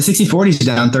 right? And the 60-40 is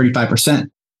down 35%.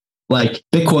 Like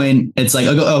Bitcoin, it's like,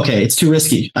 okay, it's too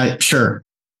risky. Sure.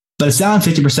 But it's down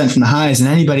 50% from the highs, and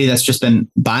anybody that's just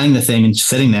been buying the thing and just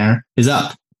sitting there is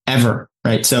up ever,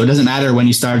 right? So it doesn't matter when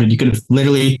you started. You could have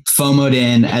literally FOMO'd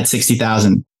in at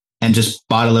 60,000 and just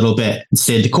bought a little bit and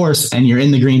stayed the course, and you're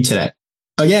in the green today.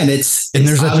 Again, there's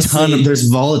a ton of, there's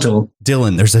volatile.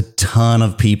 Dylan, there's a ton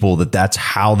of people that's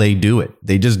how they do it.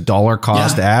 They just dollar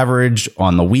cost average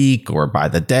on the week or by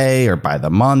the day or by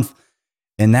the month.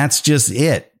 And that's just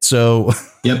it. So,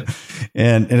 yep.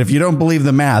 And if you don't believe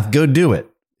the math, go do it.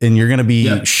 And you're going to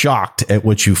be shocked at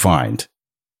what you find.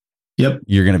 Yep.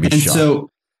 You're going to be shocked. So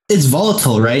it's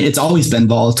volatile, right? It's always been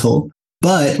volatile,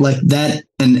 but like that.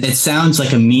 And it sounds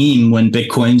like a meme when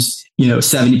Bitcoin's,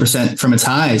 70% from its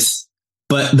highs,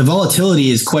 but the volatility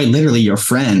is quite literally your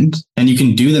friend, and you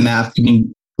can do the math. You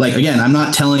can, like, again, I'm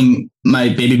not telling my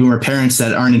baby boomer parents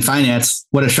that aren't in finance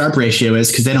what a Sharpe ratio is,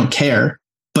 because they don't care.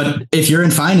 But if you're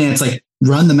in finance, like,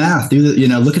 run the math,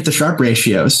 look at the Sharpe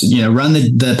ratios, run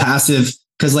the passive,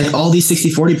 because like all these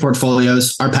 60-40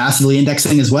 portfolios are passively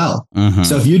indexing as well.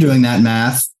 So if you're doing that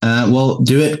math,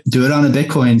 do it on a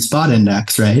Bitcoin spot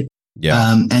index, right?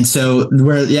 Yeah. And so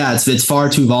it's far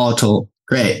too volatile.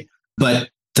 Great. But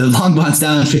the long bond's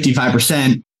down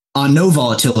 55% on no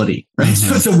volatility, right?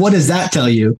 So what does that tell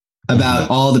you about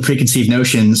all the preconceived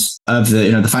notions of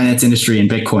the finance industry and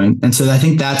Bitcoin? And so I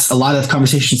think that's a lot of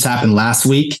conversations happened last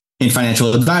week in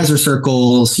financial advisor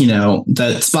circles.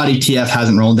 The spot ETF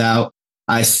hasn't rolled out.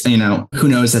 Who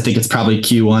knows? I think it's probably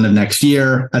Q1 of next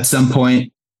year at some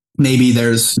point. Maybe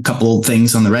there's a couple of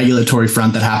things on the regulatory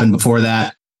front that happened before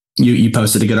that. You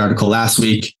posted a good article last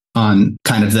week on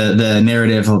kind of the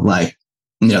narrative of like,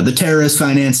 the terrorist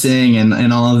financing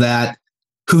and all of that.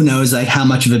 Who knows like how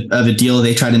much of a deal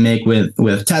they try to make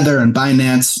with Tether and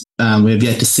Binance. We have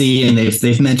yet to see, and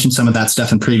they've mentioned some of that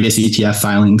stuff in previous ETF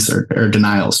filings or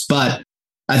denials. But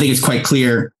I think it's quite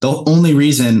clear the only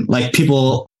reason, like,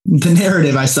 the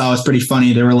narrative I saw was pretty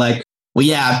funny. They were like, well,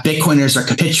 yeah, Bitcoiners are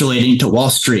capitulating to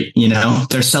Wall Street.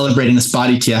 They're celebrating the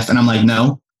spot ETF. And I'm like,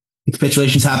 no, the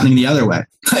capitulation's happening the other way.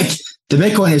 Like, the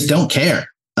Bitcoiners don't care.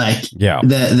 Like,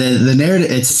 the narrative,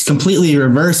 it's completely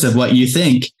reverse of what you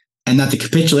think. And that the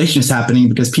capitulation is happening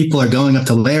because people are going up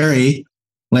to Larry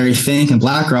Fink and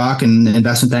BlackRock and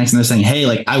investment banks, and they're saying, hey,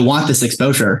 like, I want this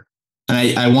exposure, and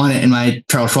I want it in my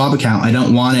Charles Schwab account. I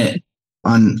don't want it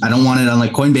on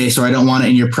like Coinbase, or I don't want it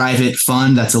in your private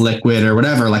fund that's a liquid or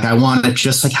whatever. Like, I want it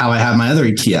just like how I have my other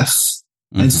ETFs.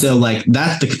 And so like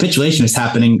the capitulation is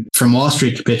happening from Wall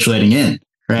Street capitulating in,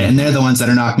 right? And they're the ones that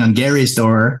are knocking on Gary's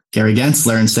door, Gary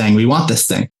Gensler, and saying, we want this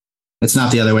thing. It's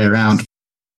not the other way around.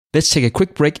 Let's take a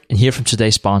quick break and hear from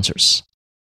today's sponsors.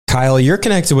 Kyle, you're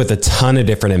connected with a ton of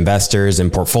different investors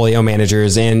and portfolio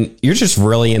managers, and you're just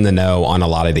really in the know on a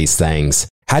lot of these things.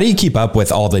 How do you keep up with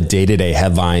all the day-to-day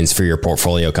headlines for your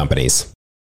portfolio companies?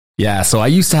 Yeah, so I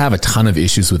used to have a ton of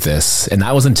issues with this, and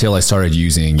that was until I started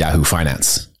using Yahoo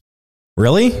Finance.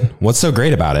 Really? What's so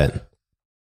great about it?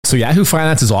 So Yahoo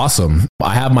Finance is awesome.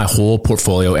 I have my whole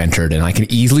portfolio entered, and I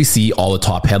can easily see all the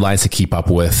top headlines to keep up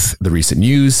with the recent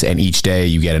news. And each day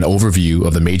you get an overview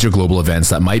of the major global events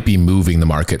that might be moving the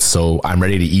market. So I'm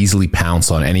ready to easily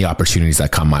pounce on any opportunities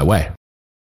that come my way.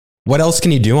 What else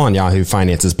can you do on Yahoo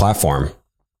Finance's platform?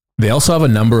 They also have a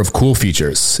number of cool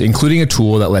features, including a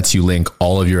tool that lets you link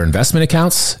all of your investment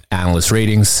accounts, analyst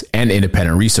ratings, and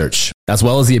independent research, as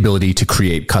well as the ability to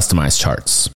create customized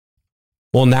charts.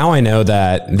 Well, now I know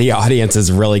that the audience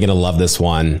is really going to love this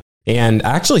one. And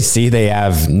I actually see they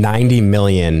have 90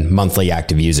 million monthly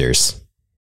active users.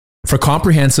 For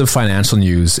comprehensive financial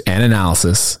news and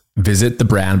analysis, visit the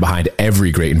brand behind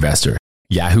every great investor,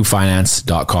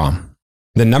 yahoofinance.com.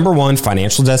 The number one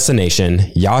financial destination,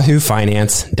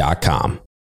 yahoofinance.com.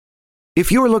 If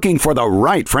you're looking for the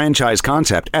right franchise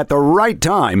concept at the right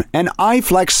time, an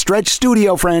iFlex Stretch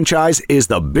Studio franchise is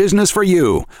the business for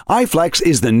you. iFlex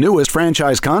is the newest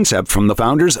franchise concept from the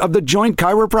founders of The Joint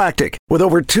Chiropractic. With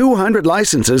over 200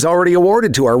 licenses already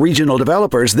awarded to our regional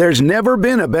developers, there's never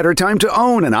been a better time to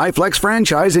own an iFlex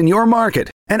franchise in your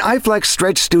market. And iFlex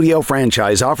Stretch Studio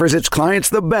franchise offers its clients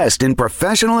the best in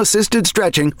professional assisted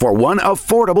stretching for one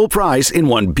affordable price in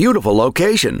one beautiful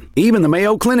location. Even the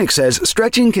Mayo Clinic says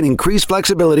stretching can increase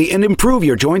flexibility and improve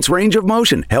your joints' range of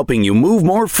motion, helping you move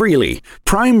more freely.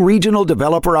 Prime regional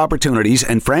developer opportunities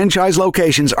and franchise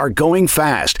locations are going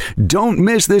fast. Don't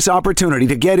miss this opportunity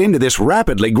to get into this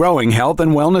rapidly growing health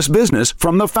and wellness business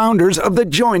from the founders of The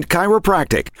Joint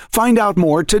Chiropractic. Find out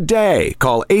more today.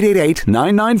 Call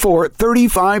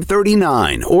 888-994-3539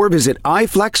 or visit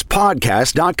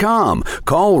iflexpodcast.com.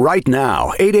 Call right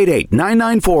now,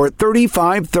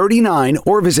 888-994-3539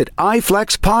 or visit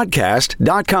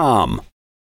iflexpodcast.com.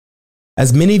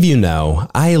 As many of you know,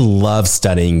 I love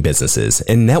studying businesses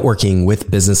and networking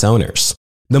with business owners.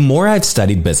 The more I've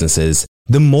studied businesses,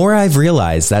 the more I've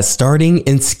realized that starting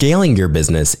and scaling your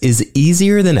business is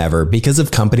easier than ever because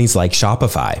of companies like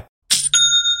Shopify.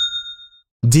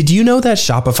 Did you know that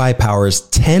Shopify powers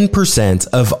 10%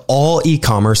 of all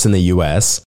e-commerce in the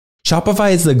US?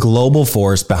 Shopify is the global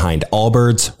force behind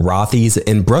Allbirds, Rothy's,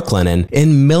 and Brooklinen,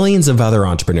 and millions of other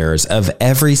entrepreneurs of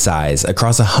every size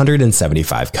across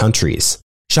 175 countries.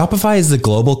 Shopify is the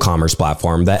global commerce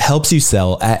platform that helps you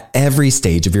sell at every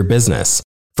stage of your business,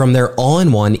 from their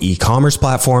all-in-one e-commerce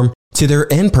platform to their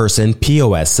in-person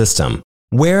POS system.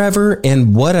 Wherever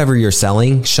and whatever you're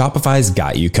selling, Shopify's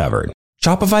got you covered.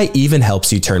 Shopify even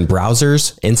helps you turn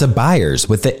browsers into buyers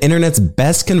with the internet's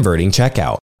best converting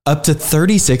checkout, up to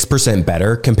 36%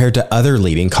 better compared to other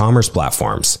leading commerce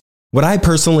platforms. What I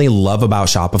personally love about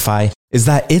Shopify is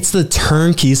that it's the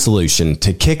turnkey solution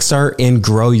to kickstart and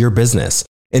grow your business,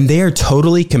 and they are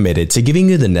totally committed to giving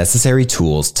you the necessary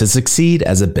tools to succeed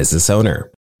as a business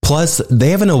owner. Plus, they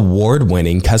have an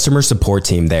award-winning customer support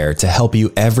team there to help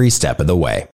you every step of the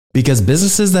way. Because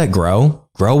businesses that grow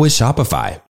with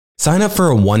Shopify. Sign up for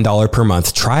a $1 per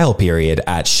month trial period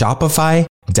at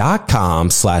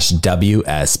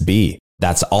shopify.com/WSB.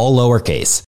 That's all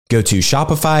lowercase. Go to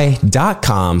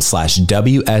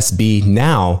shopify.com/WSB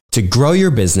now to grow your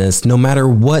business no matter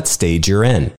what stage you're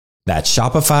in. That's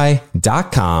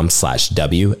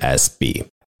shopify.com/WSB.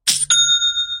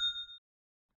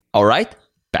 All right,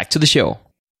 back to the show.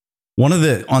 On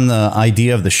the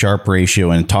idea of the Sharpe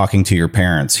ratio and talking to your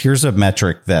parents, here's a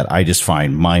metric that I just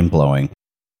find mind blowing.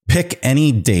 Pick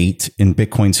any date in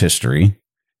Bitcoin's history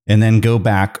and then go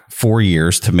back 4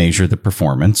 years to measure the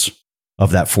performance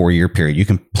of that 4-year period. You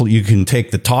can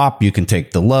take the top, you can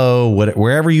take the low,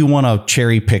 wherever you want to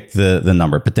cherry pick the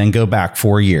number, but then go back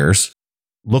 4 years,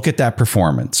 look at that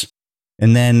performance,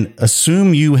 and then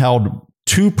assume you held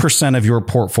 2% of your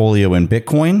portfolio in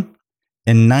Bitcoin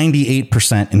and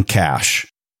 98% in cash.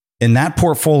 In that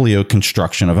portfolio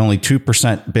construction of only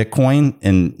 2% Bitcoin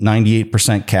and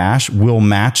 98% cash will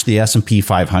match the S&P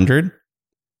 500,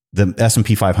 the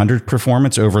S&P 500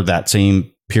 performance over that same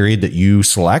period that you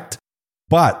select,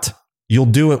 but you'll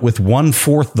do it with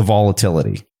 1/4 the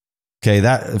volatility. Okay,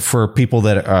 that for people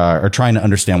that are trying to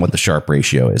understand what the Sharpe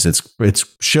ratio is, it's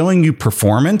showing you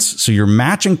performance. So you're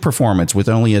matching performance with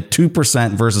only a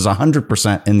 2% versus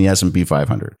 100% in the S&P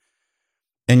 500.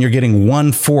 And you're getting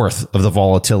 1/4 of the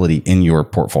volatility in your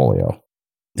portfolio.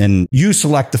 And you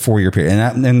select the 4-year period.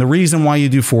 And the reason why you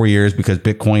do 4 years, because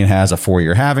Bitcoin has a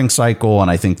 4-year halving cycle. And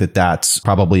I think that's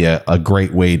probably a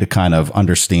great way to kind of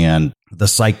understand the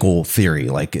cycle theory.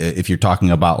 Like if you're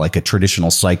talking about like a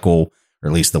traditional cycle, or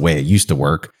at least the way it used to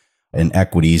work in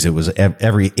equities, it was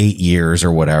every 8 years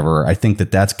or whatever. I think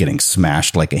that's getting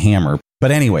smashed like a hammer. But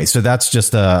anyway, so that's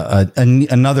just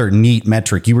another neat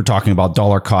metric. You were talking about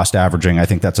dollar cost averaging. I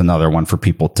think that's another one for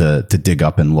people to dig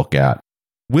up and look at.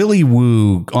 Willy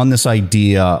Woo, on this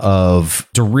idea of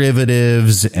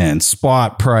derivatives and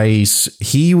spot price,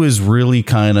 he was really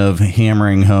kind of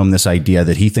hammering home this idea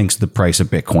that he thinks the price of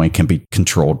Bitcoin can be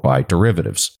controlled by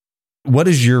derivatives. What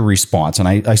is your response? And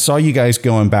I saw you guys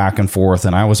going back and forth,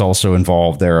 and I was also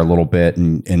involved there a little bit.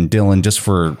 And Dylan, just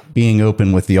for being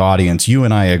open with the audience, you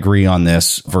and I agree on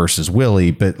this versus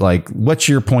Willie. But like, what's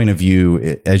your point of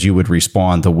view as you would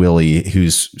respond to Willie,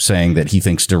 who's saying that he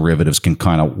thinks derivatives can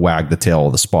kind of wag the tail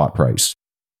of the spot price?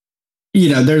 You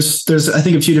know, there's I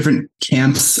think a few different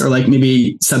camps or like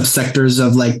maybe subsectors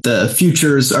of like the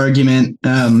futures argument.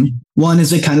 One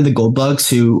is kind of the gold bugs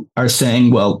who are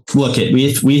saying, well, look,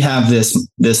 we have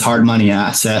this hard money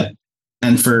asset,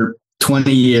 and for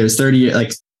 20 years, 30 years,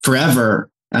 like forever,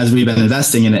 as we've been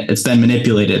investing in it, it's been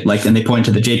manipulated. Like, and they point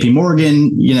to the JP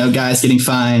Morgan, guys getting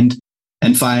fined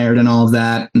and fired and all of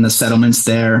that, and the settlements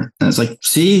there. And it's like,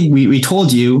 see, we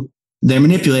told you. They're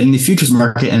manipulating the futures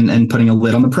market and putting a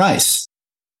lid on the price.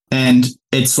 And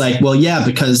it's like, well, yeah,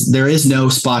 because there is no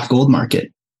spot gold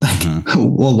market. Like,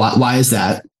 well, why is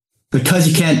that? because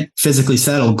you can't physically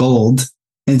settle gold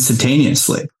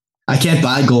instantaneously. I can't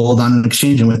buy gold on an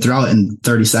exchange and withdraw it in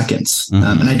 30 seconds.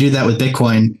 And I do that with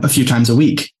Bitcoin a few times a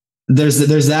week. There's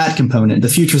that component. The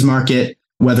futures market,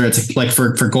 whether it's like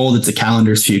for gold, it's a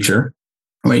calendar's future,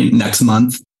 right? Next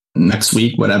month, next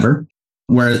week, whatever.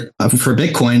 Where for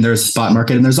Bitcoin, there's a spot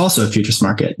market and there's also a futures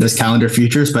market. There's calendar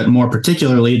futures, but more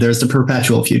particularly, there's the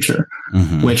perpetual future,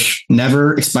 which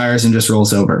never expires and just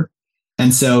rolls over.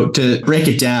 And so to break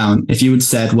it down, if you had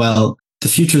said, well, the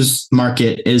futures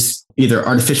market is either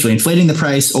artificially inflating the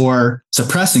price or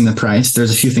suppressing the price,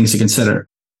 there's a few things to consider.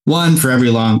 One, for every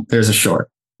long, there's a short,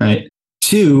 right?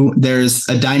 Two, there's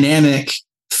a dynamic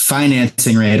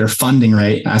financing rate or funding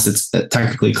rate, as it's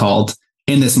technically called,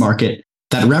 in this market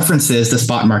that references the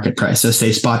spot market price. So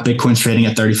say spot Bitcoin's trading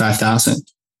at 35,000.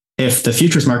 If the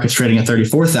futures market's trading at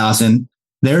 34,000,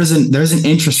 there's an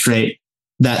interest rate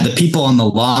that the people on the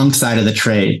long side of the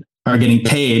trade are getting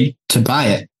paid to buy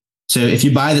it. So if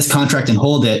you buy this contract and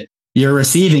hold it, you're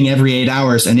receiving every 8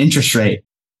 hours an interest rate.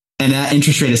 And that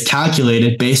interest rate is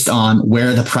calculated based on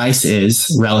where the price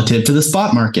is relative to the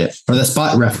spot market or the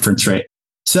spot reference rate.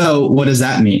 So what does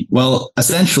that mean? Well,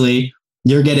 essentially,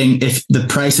 you're getting, if the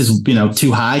price is,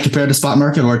 too high compared to spot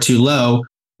market or too low,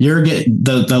 you're getting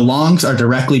the longs are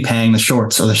directly paying the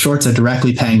shorts, or the shorts are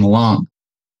directly paying the long.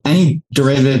 Any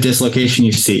derivative dislocation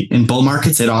you see in bull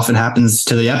markets, it often happens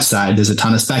to the upside. There's a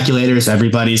ton of speculators.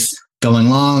 Everybody's going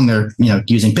long. They're,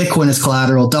 using Bitcoin as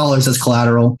collateral, dollars as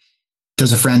collateral.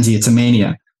 There's a frenzy. It's a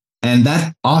mania. And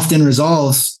that often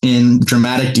resolves in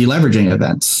dramatic deleveraging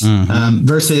events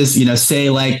versus,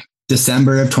 say like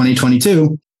December of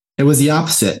 2022, it was the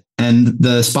opposite. And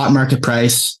the spot market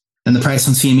price and the price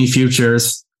on CME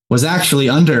futures was actually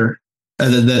under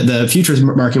the futures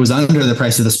market was under the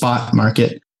price of the spot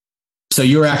market. So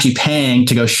you were actually paying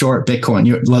to go short Bitcoin.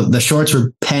 The shorts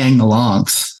were paying the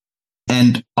longs,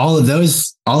 and all of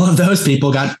those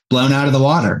people got blown out of the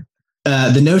water.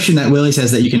 The notion that Willie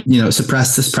says that you can,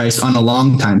 suppress this price on a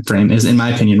long time frame is, in my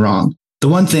opinion, wrong. The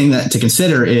one thing that to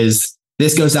consider is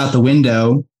this goes out the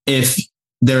window if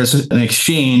there's an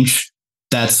exchange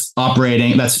that's not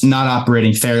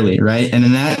operating fairly, right? And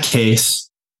in that case,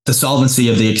 the solvency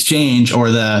of the exchange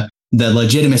or the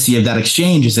legitimacy of that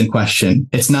exchange is in question.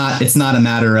 It's not a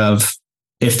matter of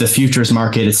if the futures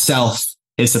market itself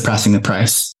is suppressing the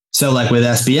price. So like with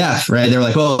SBF, right? They were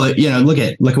like, well,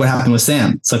 look what happened with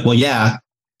Sam. It's like, well, yeah,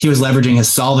 he was leveraging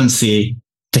his solvency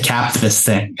to cap this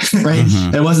thing, right?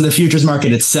 It wasn't the futures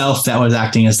market itself that was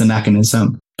acting as the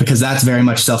mechanism, because that's very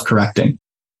much self-correcting.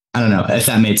 I don't know if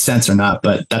that made sense or not,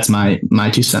 but that's my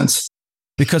 2 cents.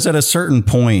 Because at a certain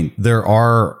point, there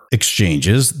are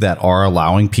exchanges that are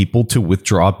allowing people to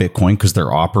withdraw Bitcoin because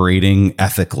they're operating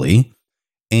ethically.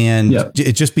 And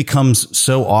it just becomes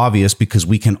so obvious because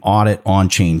we can audit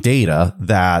on-chain data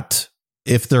that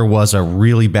if there was a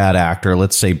really bad actor,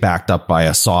 let's say backed up by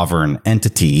a sovereign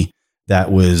entity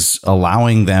that was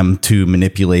allowing them to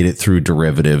manipulate it through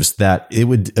derivatives, that it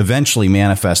would eventually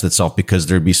manifest itself because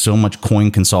there'd be so much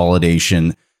coin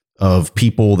consolidation of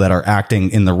people that are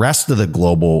acting in the rest of the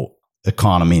global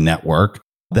economy network,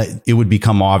 that it would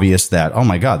become obvious that, oh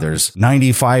my God, there's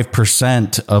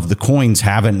 95% of the coins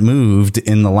haven't moved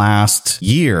in the last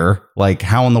year. Like,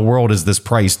 how in the world is this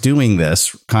price doing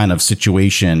this kind of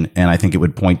situation? And I think it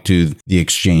would point to the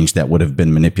exchange that would have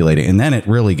been manipulated. And then it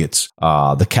really gets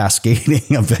the cascading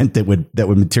event that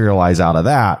would materialize out of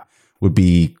that would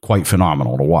be quite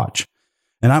phenomenal to watch.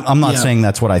 And I'm not saying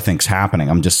that's what I think's happening.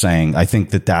 I'm just saying I think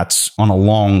that that's on a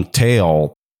long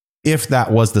tail. If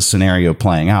that was the scenario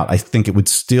playing out, I think it would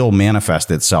still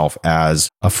manifest itself as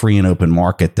a free and open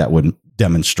market that would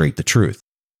demonstrate the truth.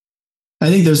 I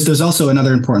think there's also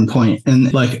another important point.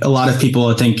 And like a lot of people,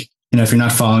 I think, if you're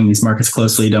not following these markets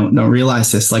closely, don't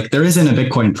realize this. Like, there isn't a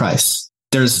Bitcoin price.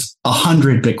 There's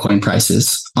 100 Bitcoin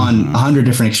prices on 100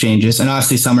 different exchanges. And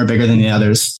obviously some are bigger than the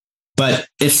others. But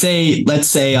let's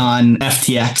say on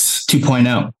FTX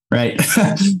 2.0, right?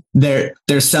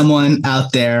 There's someone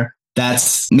out there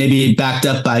that's maybe backed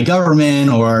up by government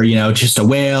or, just a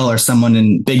whale or someone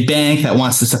in big bank that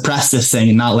wants to suppress this thing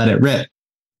and not let it rip.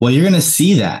 Well, you're going to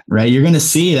see that, right? You're going to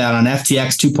see that on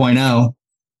FTX 2.0,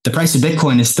 the price of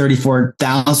Bitcoin is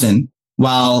 34,000,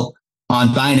 while on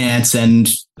Binance and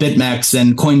BitMEX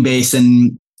and Coinbase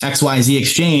and XYZ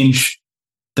exchange,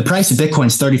 the price of Bitcoin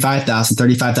is 35,000,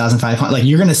 35,500. Like,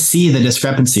 you're going to see the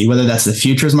discrepancy, whether that's the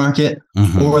futures market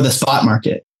or the spot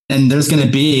market. And there's going to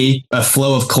be a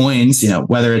flow of coins,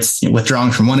 whether it's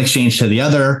withdrawing from one exchange to the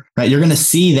other, right? You're going to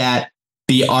see that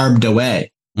be arbed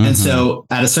away. And so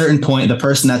at a certain point, the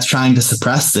person that's trying to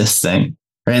suppress this thing,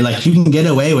 right? Like, you can get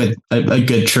away with a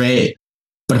good trade.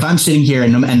 But if I'm sitting here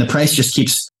and the price just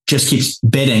keeps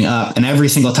bidding up, and every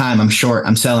single time I'm short,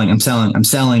 I'm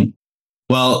selling.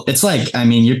 Well, it's like, I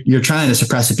mean, you're trying to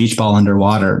suppress a beach ball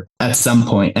underwater at some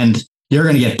point, and you're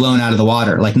going to get blown out of the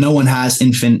water. Like no one has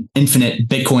infinite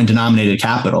Bitcoin denominated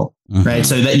capital, right?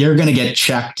 So that you're going to get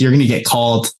checked, you're going to get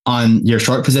called on your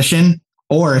short position.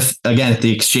 Or if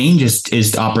the exchange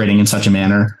is operating in such a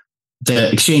manner,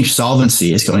 the exchange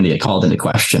solvency is going to get called into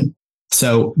question.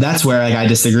 So that's where I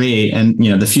disagree. And,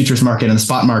 the futures market and the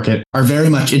spot market are very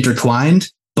much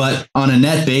intertwined, but on a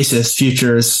net basis,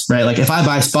 futures, right? Like if I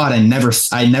buy spot, I never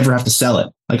have to sell it.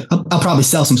 Like I'll probably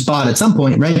sell some spot at some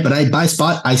point, right? But I buy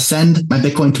spot, I send my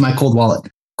Bitcoin to my cold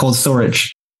wallet, cold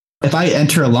storage. If I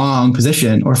enter a long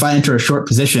position or if I enter a short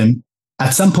position,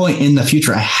 at some point in the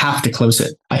future, I have to close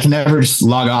it. I can never just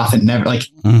log off and never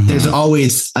there's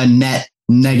always a net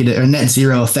negative or net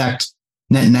zero effect,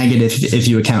 net negative if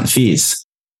you account fees.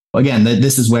 Again,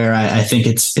 this is where I think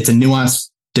it's a nuanced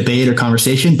debate or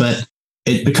conversation, but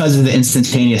because of the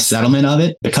instantaneous settlement of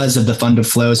it, because of the fund of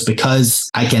flows, because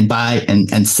I can buy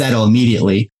and settle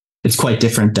immediately, it's quite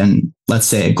different than, let's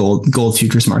say, a gold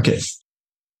futures market.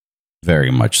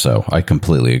 Very much so. I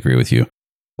completely agree with you.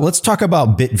 Let's talk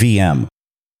about BitVM.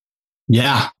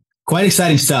 Yeah, quite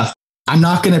exciting stuff. I'm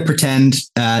not going to pretend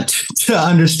to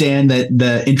understand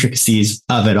the intricacies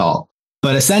of it all.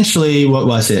 But essentially, what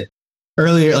was it?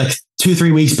 Earlier, like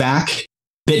 2-3 weeks back,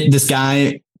 this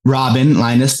guy, Robin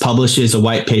Linus, publishes a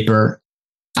white paper.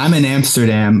 I'm in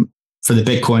Amsterdam for the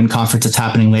Bitcoin conference that's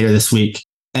happening later this week.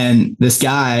 And this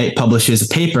guy publishes a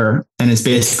paper and is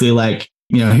basically like,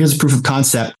 here's a proof of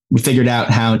concept. We figured out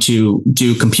how to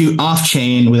do compute off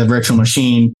chain with a virtual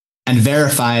machine and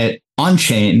verify it on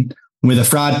chain with a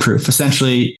fraud proof.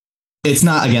 Essentially, it's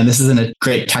not, again, this isn't a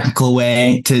great technical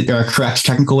way or a correct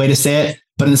technical way to say it,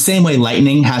 but in the same way,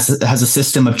 Lightning has a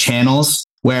system of channels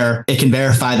where it can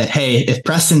verify that, hey, if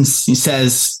Preston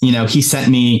says, he sent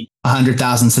me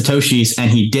 100,000 Satoshis and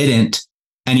he didn't,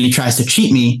 and he tries to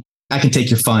cheat me, I can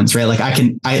take your funds, right? Like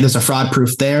there's a fraud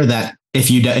proof there that if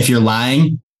you're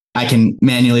lying, I can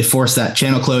manually force that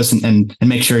channel close and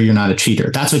make sure you're not a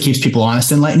cheater. That's what keeps people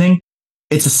honest in Lightning.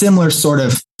 It's a similar sort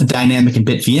of dynamic in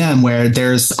BitVM where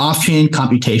there's off-chain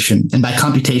computation. And by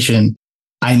computation,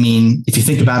 I mean, if you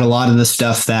think about a lot of the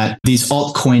stuff that these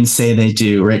altcoins say they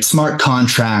do, right? Smart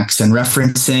contracts and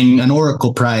referencing an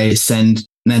oracle price and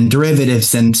then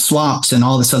derivatives and swaps and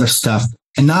all this other stuff.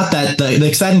 And not that the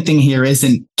exciting thing here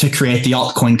isn't to create the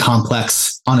altcoin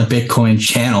complex on a Bitcoin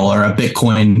channel or a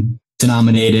Bitcoin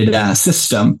denominated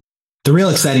system. The real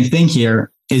exciting thing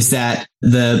here is that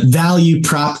the value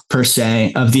prop per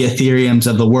se of the Ethereums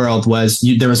of the world was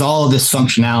there was all of this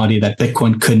functionality that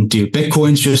Bitcoin couldn't do.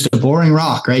 Bitcoin's just a boring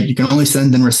rock, right? You can only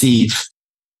send and receive.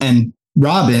 And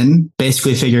Robin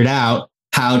basically figured out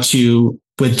how to,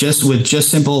 with just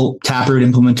simple Taproot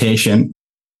implementation,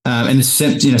 and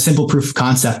it's simple proof of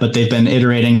concept, but they've been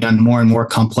iterating on more and more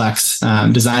complex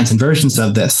designs and versions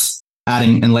of this,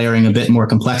 adding and layering a bit more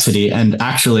complexity. And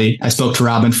actually, I spoke to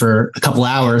Robin for a couple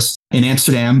hours in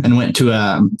Amsterdam and went to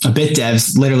a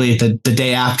BitDevs literally the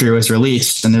day after it was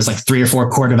released. And there's like 3 or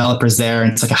 4 core developers there,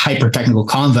 and it's like a hyper technical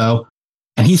convo.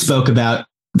 And he spoke about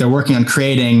they're working on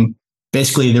creating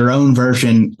basically their own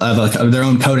version of their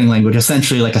own coding language,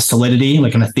 essentially like a Solidity,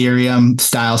 like an Ethereum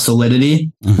style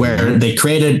Solidity, where they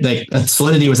created,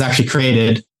 Solidity was actually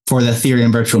created for the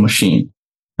Ethereum virtual machine,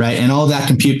 right? And all that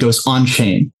compute goes on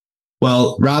chain.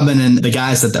 Well, Robin and the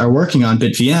guys that are working on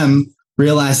BitVM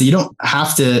realize that you don't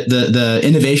have to, the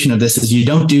innovation of this is you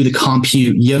don't do the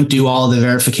compute, you don't do all the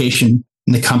verification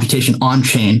and the computation on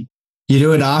chain. You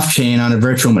do it off chain on a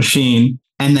virtual machine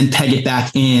and then peg it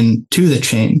back in to the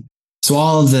chain. So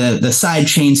all of the side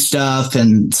chain stuff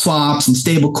and swaps and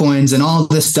stable coins and all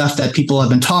this stuff that people have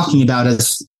been talking about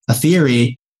as a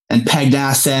theory and pegged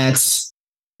assets,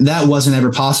 that wasn't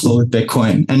ever possible with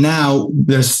Bitcoin. And now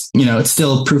there's, it's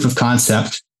still proof of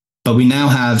concept, but we now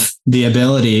have the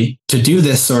ability to do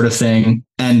this sort of thing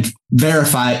and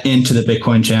verify it into the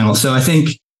Bitcoin channel. So I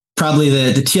think probably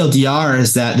the TLDR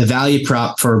is that the value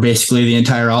prop for basically the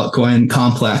entire altcoin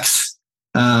complex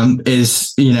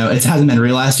is, it hasn't been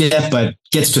realized yet, but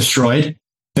gets destroyed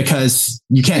because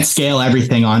you can't scale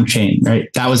everything on chain, right?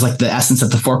 That was like the essence of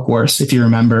the fork wars, if you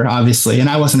remember, obviously. And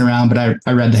I wasn't around, but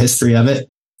I read the history of it,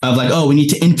 of like, we need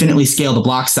to infinitely scale the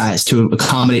block size to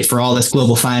accommodate for all this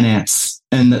global finance.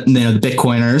 And the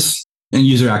Bitcoiners and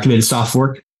user activated soft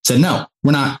fork said, no,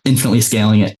 we're not infinitely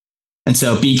scaling it. And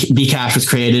so Bcash was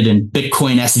created and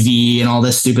Bitcoin SV and all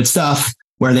this stupid stuff,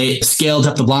 where they scaled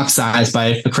up the block size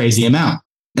by a crazy amount.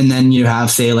 And then you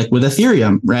have, say, like with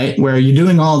Ethereum, right, where you're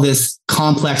doing all this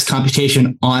complex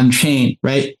computation on chain,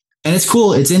 right? And it's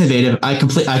cool. It's innovative.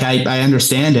 I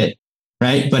understand it.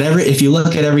 Right. But if you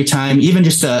look at every time, even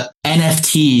just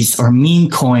NFTs or meme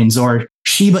coins or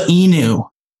Shiba Inu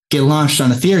get launched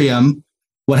on Ethereum,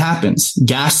 what happens?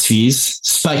 Gas fees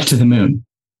spike to the moon,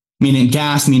 meaning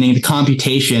the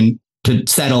computation to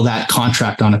settle that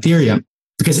contract on Ethereum,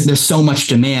 because there's so much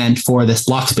demand for this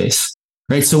block space.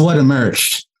 Right. So what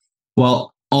emerged?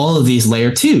 Well, all of these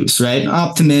layer twos, right?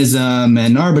 Optimism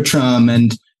and Arbitrum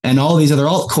and all these other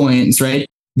altcoins, right?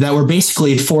 That were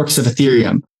basically forks of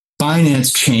Ethereum.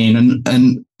 Binance Chain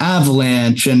and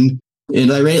Avalanche and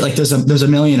right, like there's a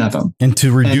million of them. And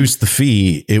to reduce the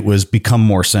fee, it was become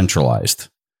more centralized,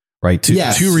 right?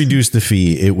 To reduce the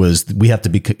fee, we have to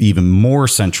be even more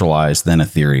centralized than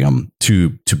Ethereum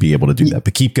to be able to do that.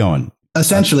 But keep going.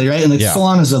 Essentially, right? And the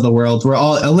Solanas of the world were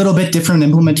all a little bit different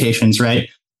implementations, right?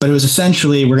 But it was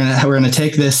essentially we're gonna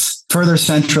take this further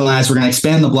centralized. We're gonna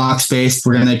expand the block space.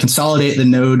 We're gonna consolidate the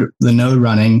node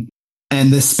running. And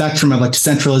this spectrum of like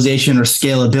decentralization or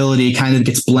scalability kind of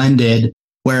gets blended,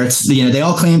 where it's, they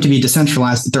all claim to be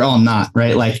decentralized, but they're all not,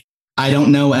 right? Like, I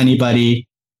don't know anybody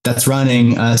that's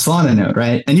running a Solana node,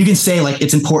 right? And you can say like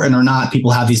it's important or not.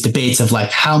 People have these debates of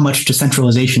like how much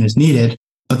decentralization is needed.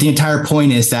 But the entire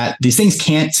point is that these things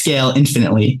can't scale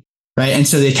infinitely, right? And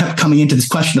so they kept coming into this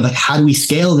question of like, how do we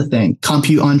scale the thing?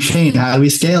 Compute on chain, how do we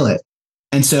scale it?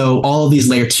 And so all of these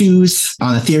layer twos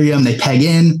on Ethereum, they peg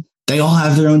in. They all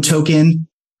have their own token,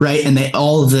 right? And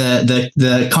all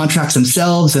the contracts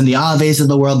themselves and the Aves of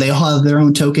the world, they all have their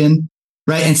own token,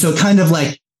 right? And so kind of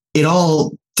like it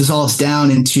all dissolves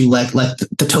down into like the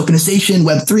tokenization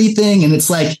Web3 thing. And it's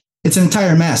like, it's an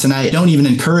entire mess. And I don't even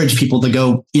encourage people to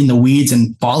go in the weeds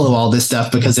and follow all this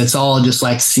stuff because it's all just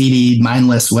like seedy,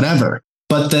 mindless, whatever.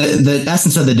 But the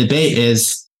essence of the debate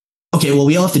is, okay, well,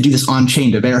 we all have to do this on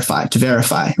chain to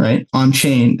verify, right? On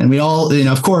chain. And we all,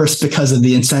 of course, because of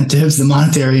the incentives, the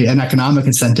monetary and economic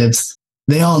incentives,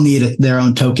 they all need their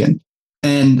own token.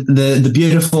 And the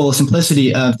beautiful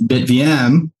simplicity of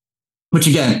BitVM, which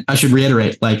again, I should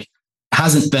reiterate, like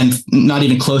hasn't been not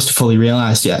even close to fully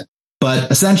realized yet. But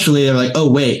essentially they're like,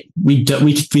 oh, wait, we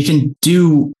can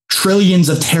do trillions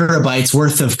of terabytes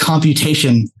worth of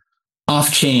computation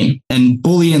off chain and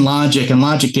Boolean logic and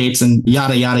logic gates and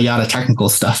yada, yada, yada technical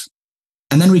stuff.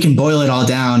 And then we can boil it all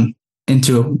down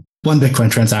into one Bitcoin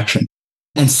transaction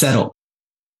and settle.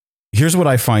 Here's what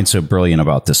I find so brilliant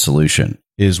about this solution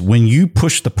is when you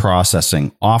push the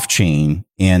processing off chain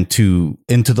and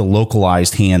into the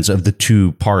localized hands of the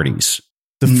two parties,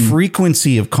 the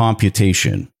frequency of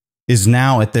computation is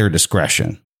now at their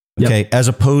discretion. Okay. Yep. As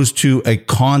opposed to a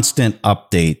constant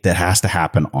update that has to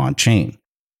happen on chain.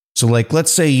 So like,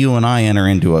 let's say you and I enter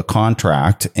into a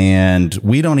contract and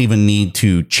we don't even need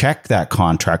to check that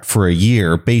contract for a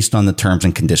year based on the terms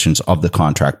and conditions of the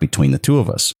contract between the two of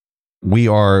us. We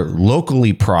are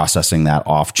locally processing that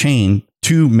off chain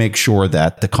to make sure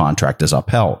that the contract is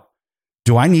upheld.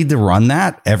 Do I need to run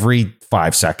that every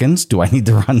 5 seconds? Do I need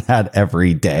to run that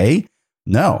every day?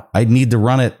 No, I need to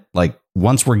run it like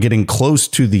once we're getting close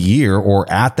to the year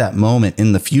or at that moment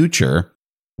in the future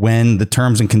when the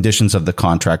terms and conditions of the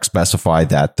contract specify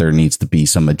that there needs to be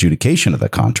some adjudication of the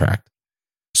contract.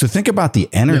 So think about the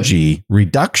energy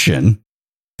reduction.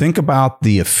 Think about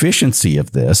the efficiency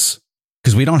of this,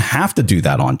 because we don't have to do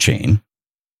that on chain.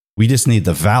 We just need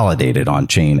to validate it on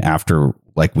chain after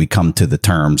like we come to the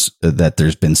terms that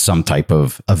there's been some type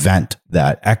of event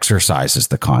that exercises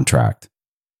the contract.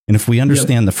 And if we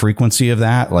understand the frequency of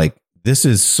that, like this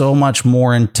is so much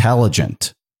more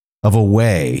intelligent of a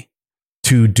way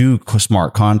to do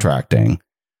smart contracting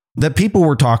that people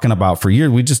were talking about for years.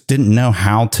 We just didn't know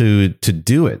how to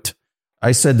do it.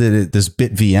 I said that this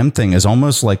BitVM thing is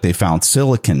almost like they found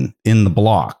silicon in the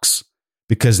blocks,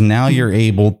 because now you're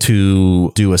able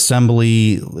to do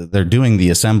assembly. They're doing the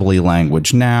assembly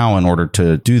language now in order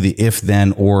to do the if,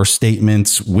 then, or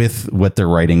statements with what they're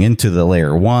writing into the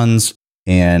layer ones.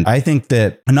 And I think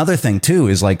that another thing too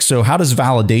is like, so how does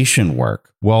validation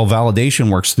work? Well,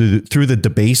 validation works through the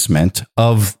debasement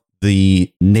of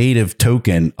the native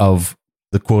token of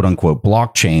the quote unquote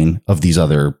blockchain of these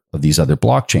other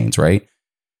blockchains, right?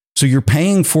 So you're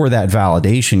paying for that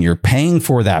validation, you're paying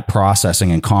for that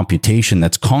processing and computation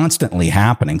that's constantly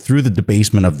happening through the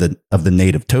debasement of the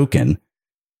native token.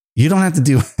 You don't have to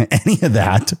do any of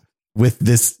that with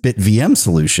this BitVM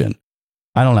solution.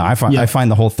 I don't know. I find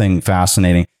the whole thing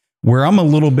fascinating. Where I'm a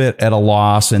little bit at a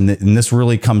loss, and this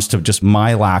really comes to just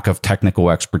my lack of technical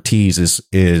expertise,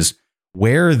 is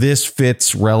where this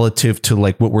fits relative to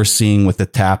like what we're seeing with the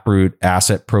Taproot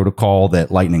asset protocol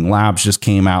that Lightning Labs just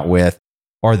came out with.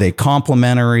 Are they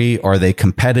complementary? Are they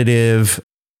competitive?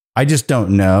 I just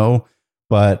don't know.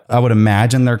 but I would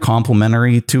imagine they're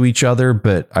complementary to each other,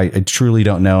 but I truly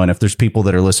don't know. And if there's people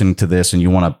that are listening to this and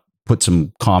you want to put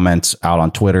some comments out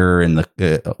on Twitter and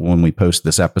when we post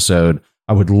this episode,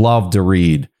 I would love to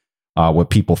read what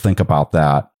people think about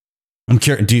that. I'm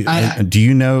curious. Do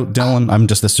you know, Dylan? I'm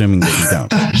just assuming that you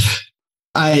don't.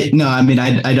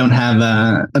 I don't have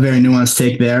a very nuanced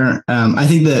take there. I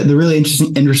think the really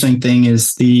interesting thing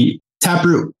is the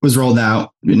Taproot was rolled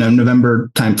out,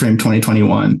 November timeframe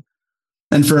 2021,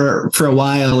 and for a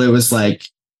while it was like,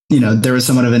 there was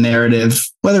somewhat of a narrative,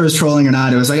 whether it was trolling or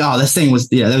not. It was like, oh, this thing was,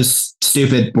 that was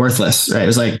stupid, worthless, right? It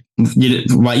was like, you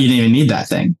didn't even need that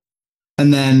thing.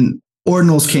 And then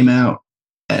ordinals came out,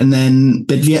 and then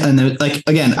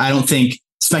again, I don't think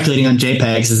speculating on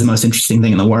JPEGs is the most interesting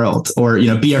thing in the world, or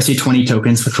BRC20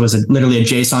 tokens, which was literally a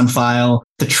JSON file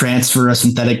to transfer a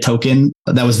synthetic token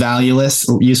that was valueless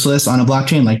or useless on a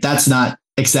blockchain. Like, that's not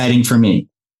exciting for me.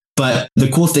 But the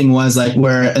cool thing was, like,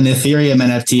 where an Ethereum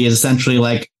NFT is essentially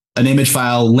like an image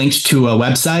file linked to a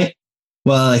website.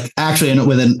 Well, like, actually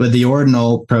with the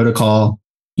ordinal protocol,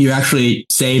 you're actually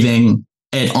saving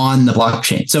it on the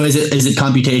blockchain. So is it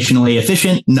computationally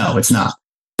efficient? No, it's not.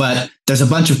 But there's a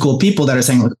bunch of cool people that are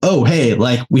saying, like, oh, hey,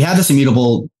 like, we have this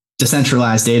immutable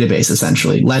decentralized database,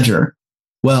 essentially, ledger.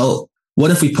 Well,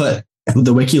 what if we put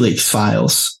the WikiLeaks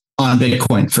files on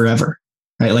Bitcoin forever?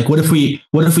 Right? Like, what if we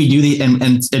do and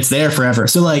it's there forever?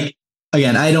 So, like,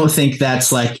 again, I don't think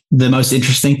that's like the most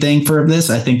interesting thing for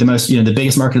this. I think the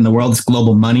biggest market in the world is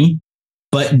global money.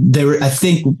 But I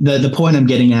think the point I'm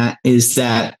getting at is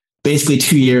that basically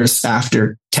 2 years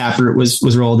after Taproot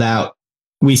was rolled out,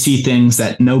 we see things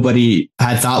that nobody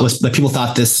had thought was, like, people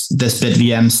thought this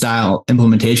BitVM style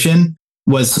implementation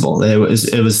was possible. It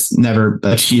was never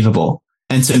achievable.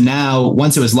 And so now,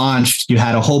 once it was launched, you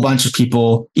had a whole bunch of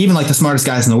people, even like the smartest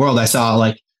guys in the world I saw,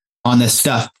 like, on this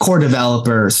stuff, core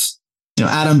developers,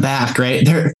 Adam Back, right?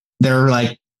 They're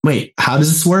like, wait, how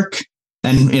does this work?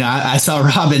 And, I saw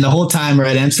Robin the whole time we're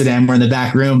at Amsterdam, we're in the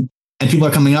back room, and people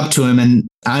are coming up to him, and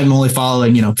I'm only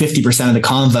following, 50% of the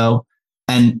convo.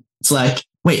 And it's like,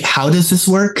 wait, how does this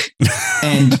work?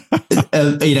 And,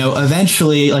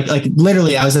 eventually, like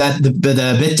literally I was at the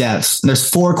BitDevs, and there's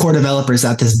 4 core developers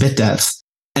at this BitDevs.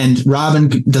 And Robin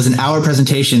does an hour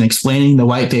presentation explaining the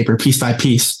white paper piece by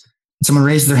piece. Someone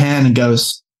raises their hand and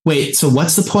goes, wait, so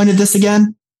what's the point of this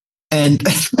again? And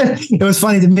it was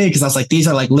funny to me because I was like, these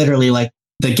are like literally like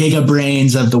the giga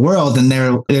brains of the world. And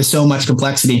there's so much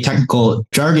complexity and technical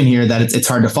jargon here that it's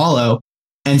hard to follow.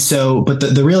 And so, but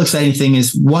the real exciting thing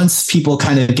is, once people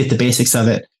kind of get the basics of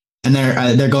it, and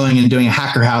they're going and doing a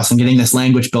hacker house and getting this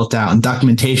language built out and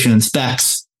documentation and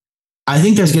specs, I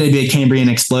think there's going to be a Cambrian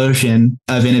explosion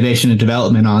of innovation and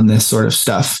development on this sort of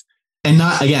stuff. And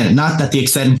not that the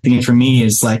exciting thing for me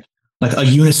is like a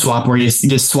Uniswap where you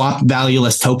just swap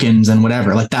valueless tokens and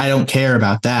whatever. Like, I don't care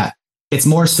about that. It's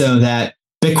more so that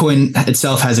Bitcoin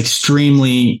itself has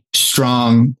extremely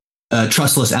strong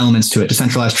trustless elements to it,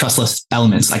 decentralized trustless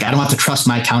elements. Like, I don't have to trust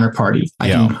my counterparty.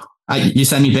 You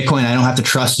send me Bitcoin, I don't have to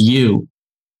trust you.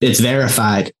 It's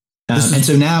verified. And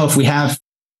so now if we have...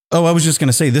 Oh, I was just going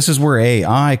to say, this is where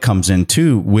AI comes in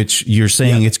too, which you're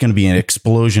saying it's going to be an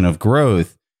explosion of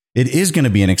growth. It is going to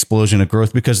be an explosion of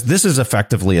growth because this is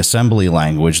effectively assembly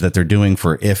language that they're doing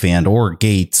for if and or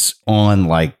gates on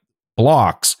like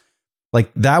blocks.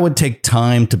 Like, that would take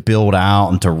time to build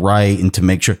out and to write and to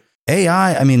make sure.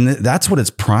 AI, I mean, that's what it's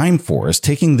primed for, is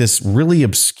taking this really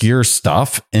obscure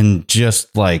stuff and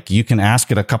just like, you can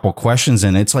ask it a couple questions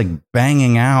and it's like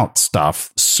banging out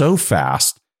stuff so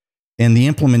fast. And the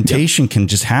implementation can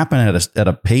just happen at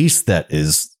a pace that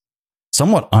is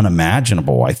somewhat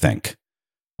unimaginable, I think.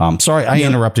 Sorry, I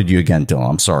interrupted you again,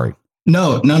 Dylan. I'm sorry.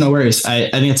 No worries.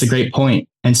 I think it's a great point.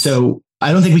 And so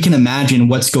I don't think we can imagine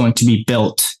what's going to be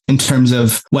built in terms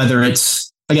of whether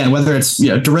it's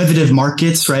derivative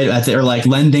markets, right? Or like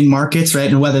lending markets,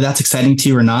 right? And whether that's exciting to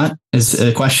you or not is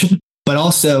a question. But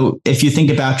also, if you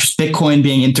think about just Bitcoin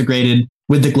being integrated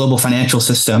with the global financial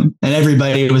system, and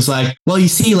everybody was like, well, you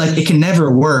see, like, it can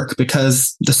never work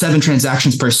because the 7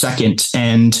 transactions per second,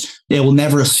 and it will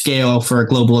never scale for a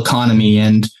global economy,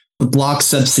 and the block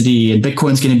subsidy, and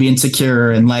Bitcoin's going to be insecure.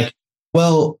 And like,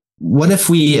 well, what if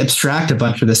we abstract a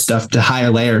bunch of this stuff to higher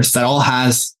layers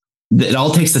it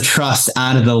all takes the trust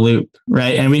out of the loop,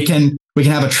 right? And we can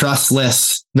have a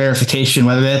trustless verification,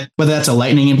 whether that's a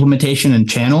Lightning implementation and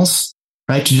channels,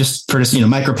 right? For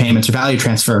micropayments or value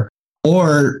transfer,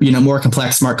 or, more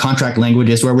complex smart contract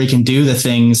languages where we can do the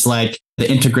things like the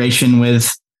integration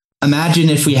with, imagine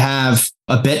if we have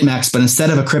a BitMEX, but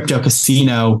instead of a crypto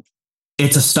casino,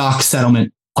 it's a stock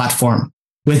settlement platform.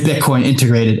 with Bitcoin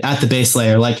integrated at the base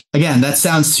layer. Like, again, that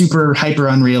sounds super hyper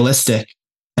unrealistic.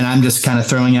 And I'm just kind of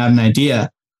throwing out an idea.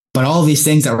 But all of these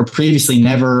things that were previously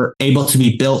never able to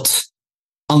be built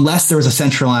unless there was a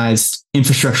centralized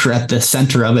infrastructure at the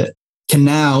center of it can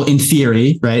now, in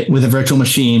theory, right, with a virtual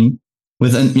machine,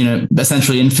 with,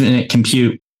 essentially infinite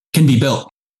compute, can be built.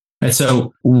 Right?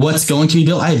 So what's going to be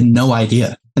built? I have no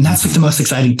idea. And that's like the most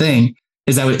exciting thing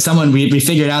is that we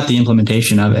figured out the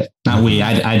implementation of it. Not we,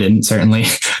 I didn't, certainly.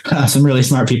 Some really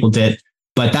smart people did.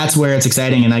 But that's where it's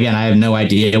exciting. And again, I have no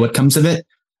idea what comes of it.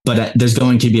 But there's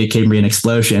going to be a Cambrian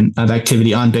explosion of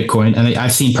activity on Bitcoin. And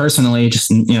I've seen personally,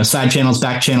 just side channels,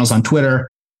 back channels on Twitter,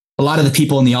 a lot of the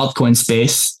people in the altcoin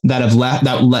space that have left,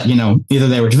 either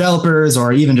they were developers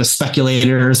or even just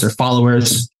speculators or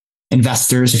followers,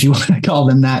 investors, if you want to call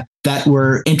them that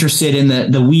were interested in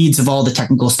the weeds of all the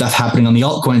technical stuff happening on the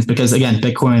altcoins. Because again,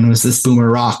 Bitcoin was this boomer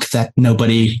rock that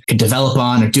nobody could develop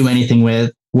on or do anything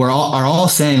with. Are all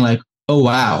saying like, oh,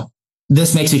 wow.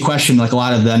 This makes me question like a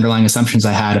lot of the underlying assumptions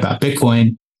I had about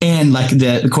Bitcoin and like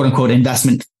the quote unquote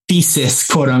investment thesis,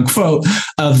 quote unquote,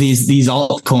 of these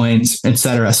altcoins, et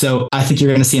cetera. So I think you're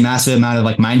going to see a massive amount of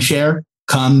like mind share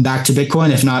come back to Bitcoin.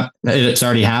 If not, it's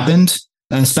already happened.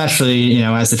 And especially,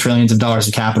 as the trillions of dollars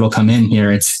of capital come in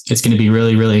here, it's going to be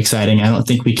really, really exciting. I don't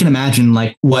think we can imagine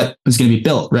like what was going to be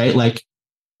built, right? Like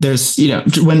there's,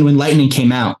 when Lightning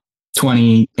came out,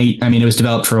 28, it was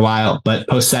developed for a while, but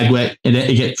post SegWit,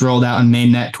 it gets rolled out on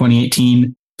mainnet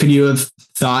 2018. Could you have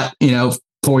thought,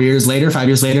 5 years later,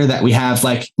 that we have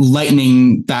like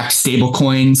Lightning backed stable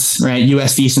coins, right?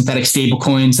 USD synthetic stable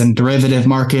coins and derivative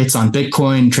markets on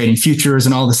Bitcoin, trading futures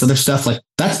and all this other stuff, like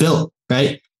that's built,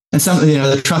 right? And some,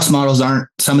 the trust models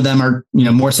some of them are,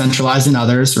 more centralized than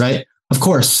others, right? Of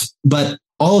course, but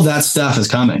all of that stuff is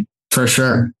coming for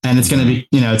sure. And it's going to be,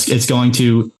 it's going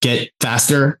to get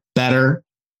faster, better,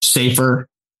 safer,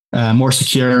 more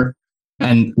secure,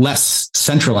 and less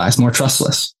centralized, more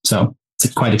trustless. So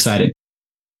it's quite exciting.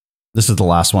 This is the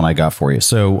last one I got for you.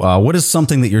 So what is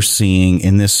something that you're seeing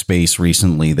in this space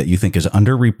recently that you think is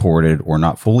underreported or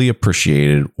not fully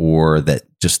appreciated or that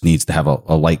just needs to have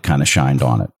a light kind of shined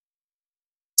on it?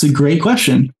 It's a great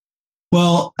question.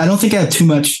 Well, I don't think I have too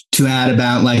much to add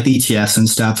about like the ETFs and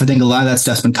stuff. I think a lot of that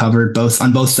stuff's been covered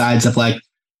on both sides of like,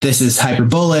 this is hyper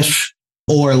bullish,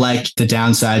 or like the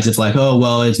downsides of like, oh,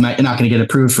 well, it's not going to get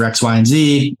approved for X, Y, and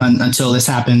Z until this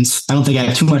happens. I don't think I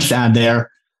have too much to add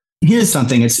there. Here's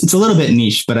something, it's a little bit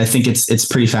niche, but I think it's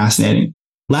pretty fascinating.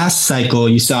 Last cycle,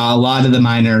 you saw a lot of the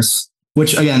miners,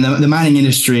 which again, the mining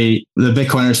industry, the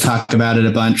Bitcoiners talk about it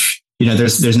a bunch.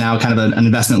 There's now kind of an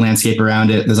investment landscape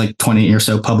around it. There's like 20 or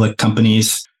so public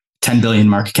companies, 10 billion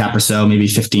market cap or so, maybe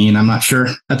 15. I'm not sure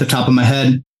at the top of my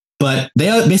head, but they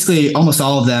basically almost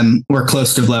all of them were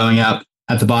close to blowing up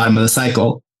at the bottom of the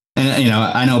cycle. And,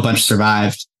 I know a bunch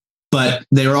survived, but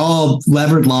they were all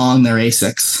levered long their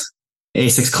ASICs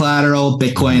collateral,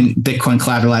 Bitcoin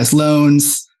collateralized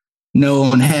loans, no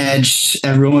one hedged.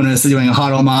 Everyone was doing a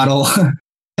HODL model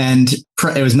and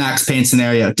it was max pain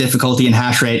scenario. Difficulty and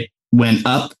hash rate went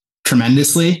up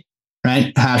tremendously,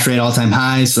 right? Hash rate all-time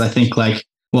highs. So I think like,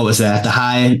 what was that? The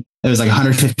high, it was like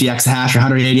 150 exahash or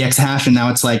 180 exahash. And now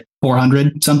it's like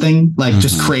 400 something, like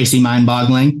just crazy mind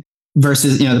boggling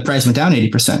versus, the price went down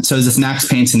 80%. So it's this max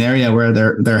pain scenario where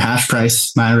their hash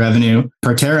price, miner revenue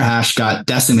per terahash got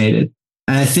decimated.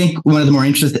 And I think one of the more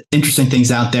interesting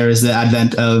things out there is the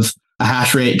advent of a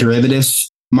hash rate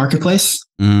derivatives marketplace.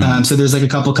 So there's like a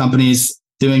couple companies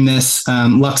doing this.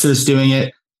 Luxor's doing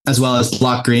it as well as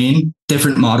Block Green,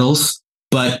 different models.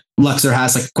 But Luxor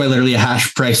has like quite literally a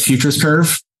hash price futures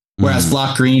curve, whereas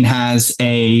Block Green has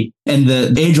and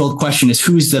the age old question is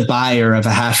who's the buyer of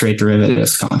a hash rate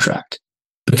derivatives contract?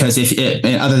 Because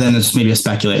other than just maybe a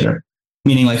speculator,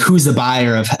 meaning like who's the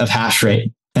buyer of hash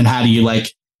rate and how do you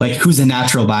like who's the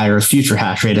natural buyer of future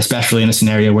hash rate, especially in a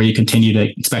scenario where you continue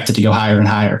to expect it to go higher and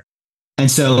higher. And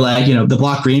so like, the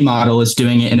Block Green model is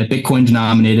doing it in a Bitcoin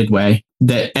denominated way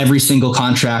that every single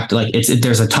contract, like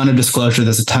there's a ton of disclosure.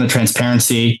 There's a ton of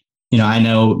transparency. I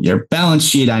know your balance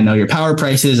sheet. I know your power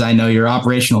prices. I know your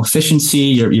operational efficiency,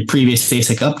 your previous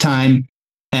basic uptime.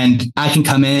 And I can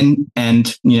come in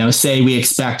and, say we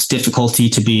expect difficulty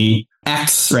to be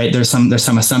X, right? There's some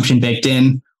assumption baked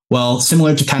in. Well,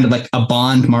 similar to kind of like a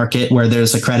bond market where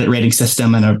there's a credit rating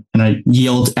system and a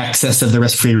yield excess of the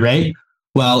risk-free rate.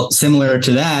 Well, similar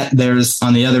to that,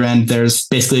 on the other end, there's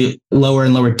basically lower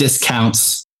and lower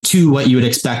discounts to what you would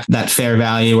expect that fair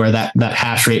value or that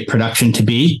hash rate production to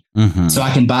be. So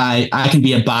I can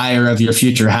be a buyer of your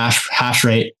future hash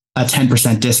rate, a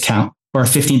 10% discount or a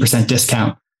 15%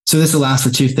 discount. So this allows for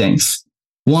two things.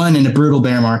 One, in a brutal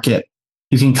bear market,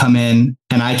 you can come in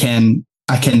and I can,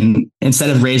 instead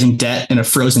of raising debt in a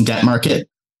frozen debt market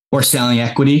or selling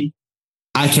equity,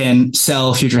 I can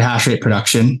sell future hash rate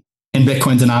production in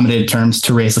Bitcoin denominated terms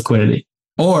to raise liquidity.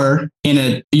 Or in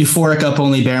a euphoric up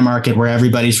only bear market where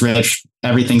everybody's rich,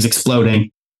 everything's exploding,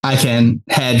 I can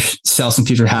hedge, sell some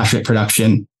future hash rate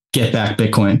production, get back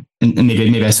Bitcoin. And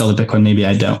maybe I sell the Bitcoin, maybe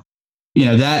I don't.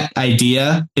 That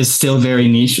idea is still very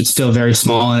niche. It's still very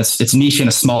small, and it's niche in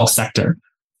a small sector.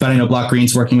 But I know Block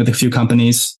Green's working with a few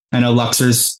companies. I know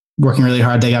Luxor's working really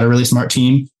hard. They got a really smart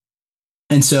team.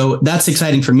 And so that's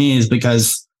exciting for me is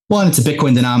because, one, it's a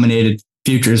Bitcoin denominated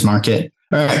futures market.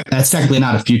 Or that's technically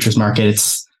not a futures market.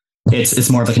 It's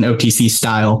more of like an OTC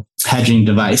style hedging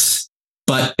device.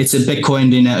 But it's a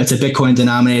Bitcoin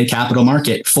denominated capital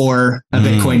market for a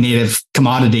Bitcoin native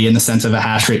commodity in the sense of a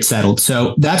hash rate settled.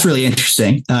 So that's really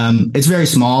interesting. It's very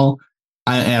small.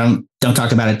 I don't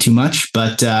talk about it too much,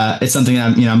 but it's something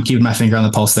that I'm keeping my finger on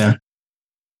the pulse there.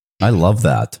 I love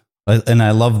that. And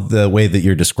I love the way that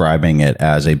you're describing it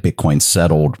as a Bitcoin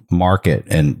settled market,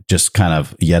 and just kind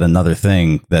of yet another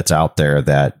thing that's out there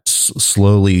that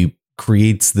slowly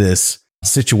creates this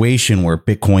situation where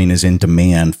Bitcoin is in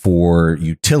demand for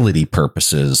utility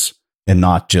purposes and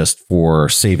not just for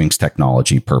savings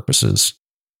technology purposes.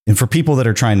 And for people that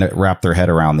are trying to wrap their head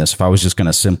around this, if I was just going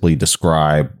to simply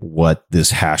describe what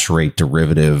this hash rate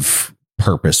derivative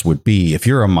purpose would be, if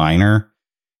you're a miner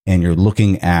and you're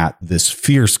looking at this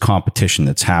fierce competition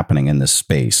that's happening in this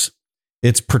space,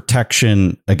 it's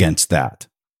protection against that,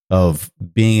 of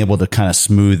being able to kind of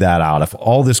smooth that out. If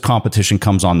all this competition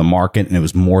comes on the market and it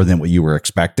was more than what you were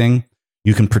expecting,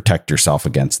 you can protect yourself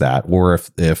against that. Or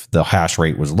if the hash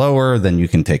rate was lower, then you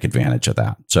can take advantage of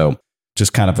that. So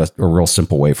just kind of a real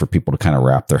simple way for people to kind of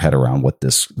wrap their head around what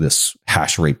this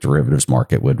hash rate derivatives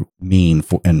market would mean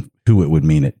for, and who it would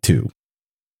mean it to.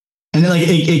 And then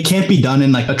it can't be done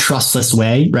in like a trustless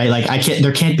way, right? Like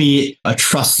there can't be a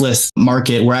trustless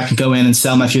market where I can go in and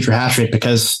sell my future hash rate,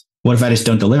 because what if I just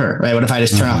don't deliver, right? What if I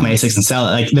just turn off my ASICs and sell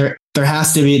it? Like there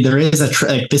is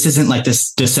this isn't like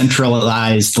this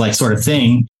decentralized like sort of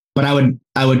thing, but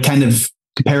I would kind of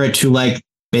compare it to like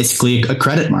basically a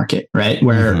credit market, right?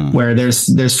 Where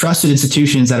there's trusted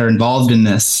institutions that are involved in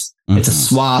this. It's a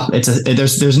swap.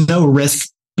 There's no risk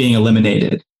being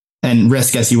eliminated. And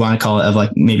risk, as you want to call it, of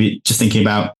like maybe just thinking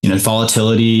about,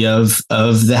 volatility of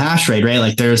the hash rate, right?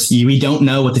 Like we don't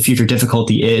know what the future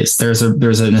difficulty is. There's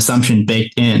an assumption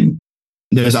baked in.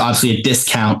 There's obviously a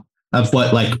discount of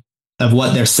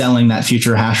what they're selling that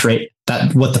future hash rate,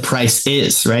 that what the price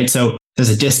is, right? So there's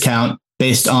a discount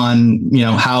based on,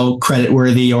 how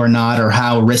creditworthy or not, or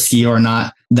how risky or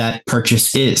not that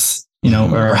purchase is, or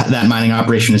that mining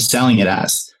operation is selling it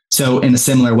as. So in a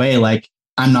similar way, like,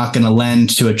 I'm not going to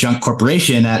lend to a junk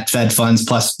corporation at Fed funds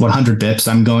plus 100 bips.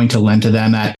 I'm going to lend to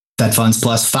them at Fed funds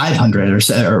plus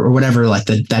 500 or whatever, like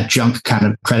that junk kind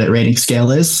of credit rating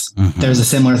scale is. There's a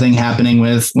similar thing happening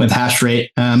with hash rate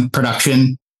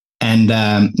production, and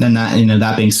then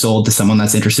that being sold to someone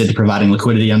that's interested in providing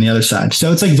liquidity on the other side.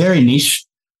 So it's like very niche,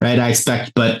 right? I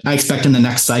expect in the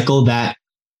next cycle that,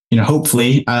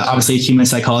 hopefully, obviously human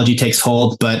psychology takes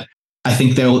hold, but I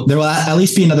think there will at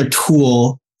least be another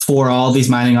tool for all these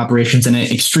mining operations in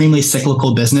an extremely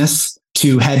cyclical business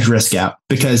to hedge risk out,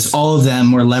 because all of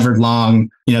them were levered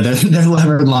long. They're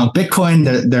levered long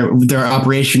Bitcoin. Their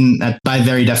operation by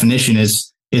very definition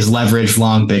is leveraged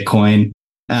long Bitcoin.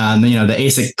 The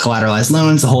ASIC collateralized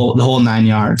loans, the whole 9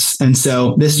 yards. And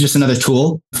so this is just another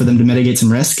tool for them to mitigate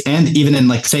some risk. And even in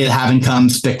like, say the halving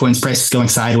comes, Bitcoin's price is going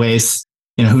sideways,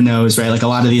 who knows, right? Like a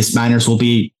lot of these miners will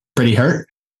be pretty hurt.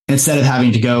 Instead of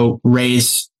having to go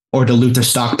raise or dilute their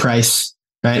stock price,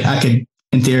 right?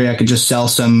 In theory, I could just sell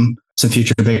some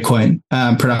future Bitcoin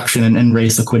production and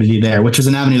raise liquidity there, which is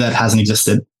an avenue that hasn't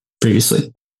existed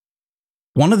previously.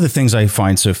 One of the things I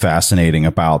find so fascinating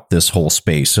about this whole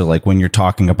space, so like when you're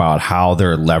talking about how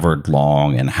they're levered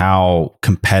long and how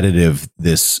competitive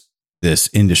this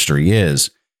industry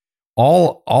is,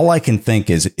 all I can think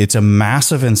is it's a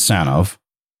massive incentive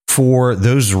for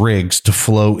those rigs to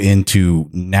flow into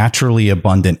naturally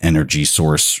abundant energy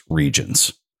source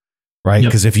regions, right?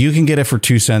 Because if you can get it for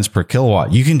 2 cents per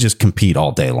kilowatt, you can just compete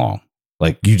all day long.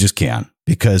 Like you just can,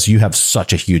 because you have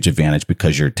such a huge advantage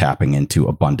because you're tapping into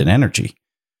abundant energy.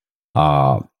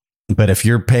 But if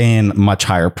you're paying much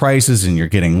higher prices and you're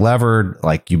getting levered,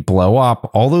 like you blow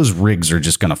up, all those rigs are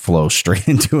just going to flow straight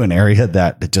into an area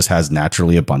that just has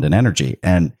naturally abundant energy.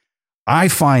 And I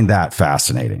find that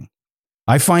fascinating.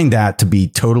 I find that to be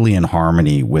totally in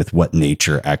harmony with what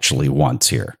nature actually wants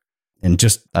here. And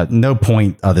just no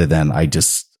point other than I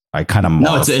kind of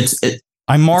marvel. No,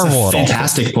 I marvel at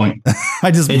fantastic point.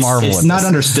 I just marvel. It's not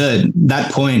understood,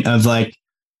 that point of like,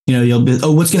 you'll be,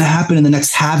 what's going to happen in the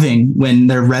next halving when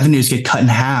their revenues get cut in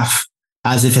half,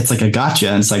 as if it's like a gotcha.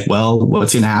 And it's like, well,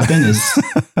 what's going to happen is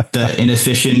the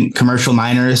inefficient commercial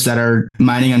miners that are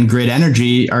mining on grid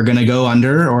energy are going to go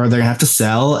under, or they're going to have to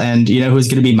sell. And who's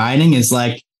going to be mining is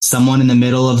like someone in the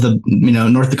middle of the,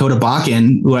 North Dakota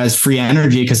Bakken who has free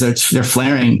energy because they're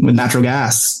flaring with natural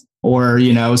gas, or,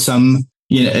 some,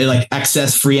 like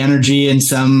excess free energy in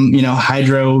some,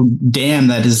 hydro dam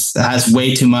that has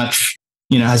way too much,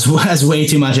 has way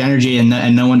too much energy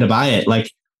and no one to buy it.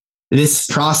 Like this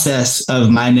process of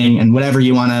mining and whatever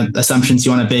assumptions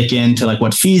you want to bake into like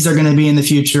what fees are going to be in the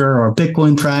future or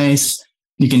Bitcoin price,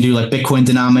 you can do like Bitcoin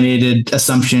denominated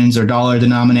assumptions or dollar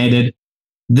denominated.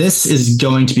 This is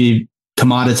going to be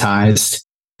commoditized,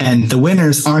 and the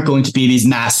winners aren't going to be these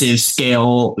massive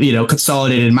scale,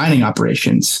 consolidated mining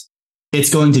operations. It's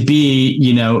going to be,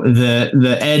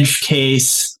 the edge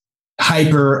case,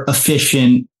 hyper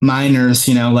efficient miners,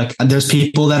 like there's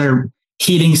people that are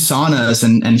heating saunas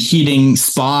and heating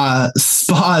spas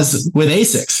with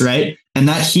ASICs, right? And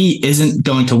that heat isn't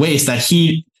going to waste. That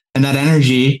heat and that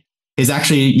energy is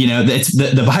actually, it's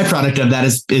the byproduct of that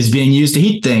is being used to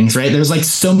heat things, right? There's like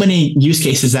so many use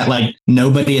cases that like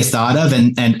nobody has thought of.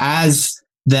 And as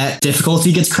that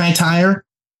difficulty gets cranked higher,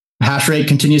 hash rate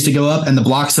continues to go up and the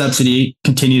block subsidy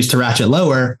continues to ratchet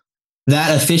lower,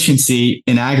 that efficiency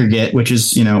in aggregate, which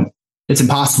is, it's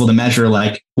impossible to measure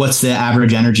like what's the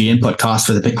average energy input cost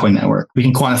for the Bitcoin network. We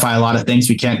can quantify a lot of things.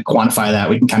 We can't quantify that.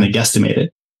 We can kind of guesstimate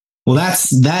it. Well,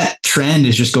 that trend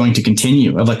is just going to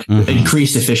continue of like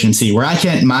increased efficiency where I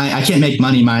can't make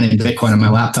money mining Bitcoin on my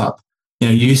laptop. You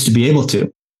used to be able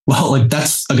to. Well, like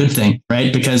that's a good thing,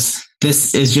 right? Because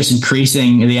this is just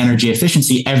increasing the energy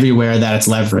efficiency everywhere that it's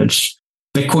leveraged.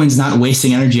 Bitcoin's not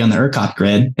wasting energy on the ERCOT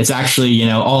grid. It's actually,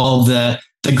 all the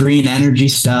green energy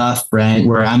stuff, right?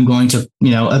 Where I'm going to,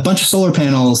 a bunch of solar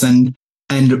panels and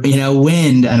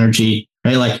wind energy,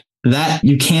 right? Like that,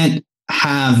 you can't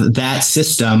have that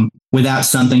system without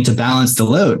something to balance the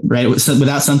load, right? So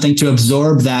without something to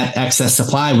absorb that excess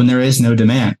supply when there is no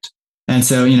demand. And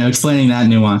so, explaining that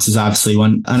nuance is obviously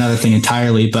another thing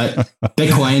entirely, but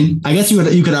Bitcoin, I guess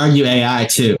you could argue AI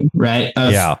too, right?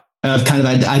 Of kind of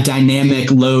a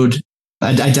dynamic load,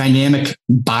 a dynamic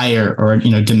buyer or,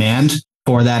 demand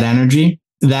for that energy.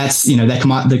 That's, the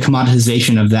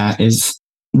commoditization of that is,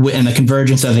 and the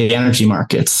convergence of the energy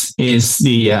markets is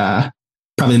the,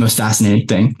 probably the most fascinating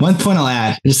thing. One point I'll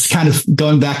add, just kind of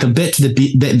going back a bit to the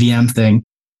BitVM thing.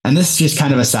 And this is just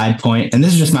kind of a side point, and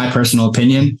this is just my personal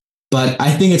opinion, but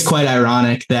I think it's quite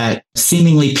ironic that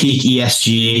seemingly peak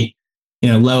ESG,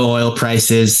 low oil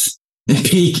prices,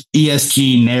 peak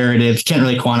ESG narrative, can't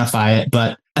really quantify it,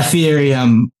 but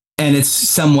Ethereum, and it's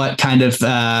somewhat kind of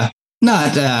it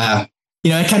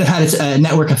kind of had its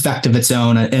network effect of its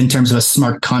own in terms of a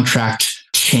smart contract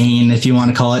chain, if you want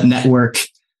to call it, network,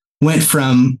 went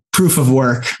from proof of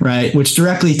work, right, which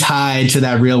directly tied to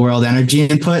that real world energy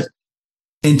input,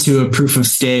 into a proof of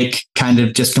stake kind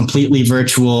of just completely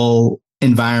virtual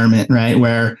environment, right?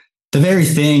 Where the very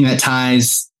thing that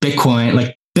ties Bitcoin,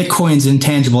 like Bitcoin's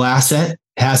intangible asset,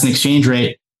 has an exchange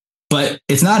rate, but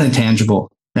it's not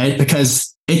intangible, right?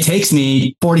 Because it takes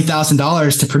me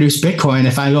 $40,000 to produce Bitcoin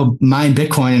if I go mine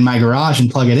Bitcoin in my garage and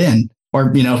plug it in,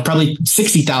 or, probably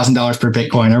 $60,000 per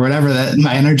Bitcoin or whatever that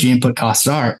my energy input costs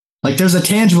are. Like there's a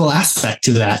tangible aspect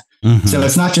to that. Mm-hmm. So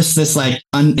it's not just this like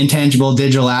intangible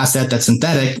digital asset that's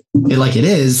synthetic, like it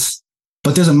is,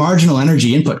 but there's a marginal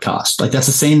energy input cost. Like that's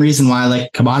the same reason why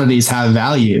like commodities have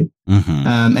value.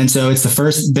 Mm-hmm. And so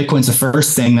Bitcoin's the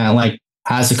first thing that like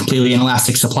has a completely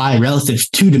inelastic supply relative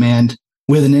to demand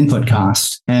with an input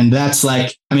cost. And that's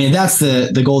like, that's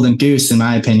the golden goose in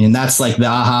my opinion. That's like the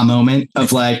aha moment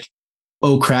of like,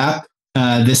 oh crap,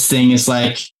 this thing is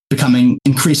like becoming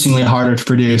increasingly harder to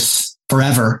produce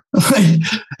forever.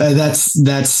 That's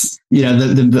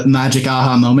the magic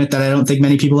aha moment that I don't think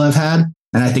many people have had.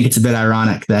 And I think it's a bit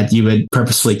ironic that you would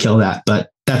purposefully kill that, but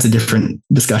that's a different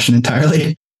discussion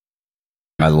entirely.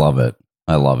 I love it.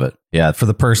 Yeah. For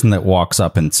the person that walks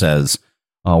up and says,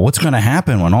 what's going to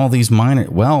happen when all these miners,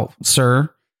 well,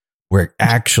 sir, we're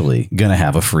actually going to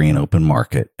have a free and open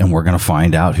market, and we're going to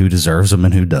find out who deserves them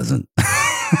and who doesn't.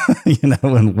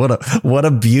 And what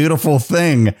a beautiful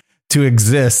thing to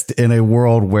exist in a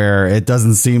world where it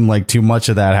doesn't seem like too much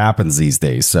of that happens these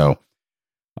days. So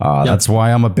that's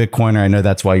why I'm a Bitcoiner. I know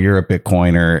that's why you're a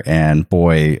Bitcoiner. And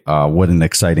boy, what an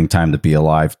exciting time to be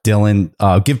alive. Dylan,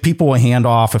 give people a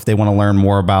handoff if they want to learn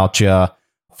more about you.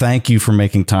 thank you for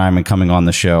making time and coming on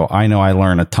the show. I know I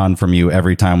learn a ton from you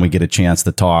every time we get a chance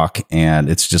to talk, and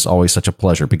it's just always such a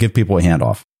pleasure. But give people a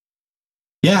handoff.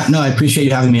 Yeah, no, I appreciate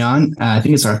you having me on. I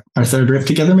think it's our third riff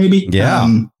together, maybe.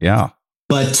 Yeah.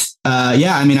 But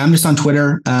I mean, I'm just on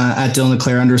Twitter at Dylan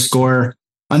LeClair _.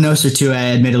 On Nostr too,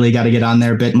 I admittedly got to get on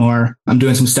there a bit more. I'm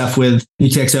doing some stuff with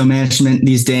UTXO management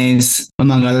these days,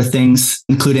 among other things,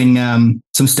 including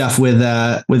some stuff with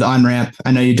OnRamp.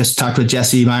 I know you just talked with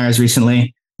Jesse Myers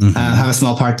recently. Have a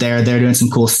small part there. They're doing some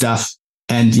cool stuff.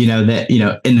 And, in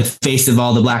the face of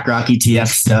all the BlackRock ETF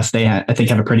stuff, they, I think,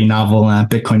 have a pretty novel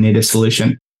Bitcoin native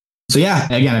solution. So, yeah,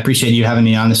 again, I appreciate you having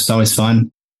me on. This is always fun.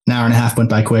 An hour and a half went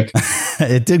by quick.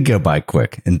 It did go by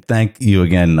quick. And thank you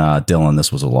again, Dylan.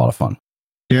 This was a lot of fun.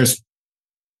 Cheers.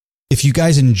 If you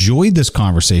guys enjoyed this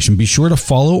conversation, be sure to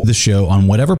follow the show on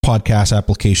whatever podcast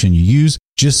application you use.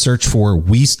 Just search for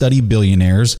We Study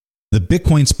Billionaires. The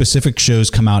Bitcoin specific shows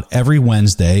come out every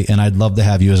Wednesday, and I'd love to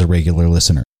have you as a regular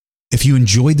listener. If you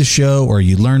enjoyed the show, or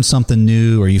you learned something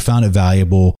new, or you found it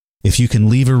valuable, if you can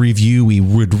leave a review, we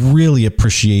would really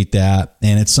appreciate that.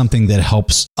 And it's something that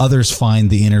helps others find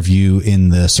the interview in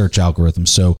the search algorithm.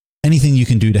 So anything you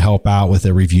can do to help out with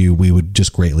a review, we would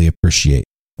just greatly appreciate.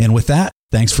 And with that,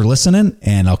 thanks for listening,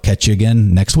 and I'll catch you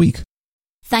again next week.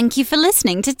 Thank you for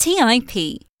listening to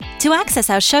TIP. To access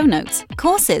our show notes,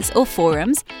 courses, or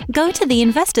forums, go to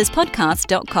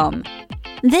theinvestorspodcast.com.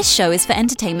 This show is for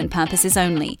entertainment purposes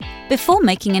only. Before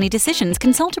making any decisions,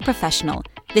 consult a professional.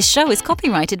 This show is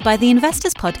copyrighted by the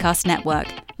Investors Podcast Network.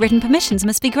 Written permissions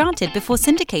must be granted before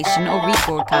syndication or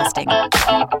rebroadcasting.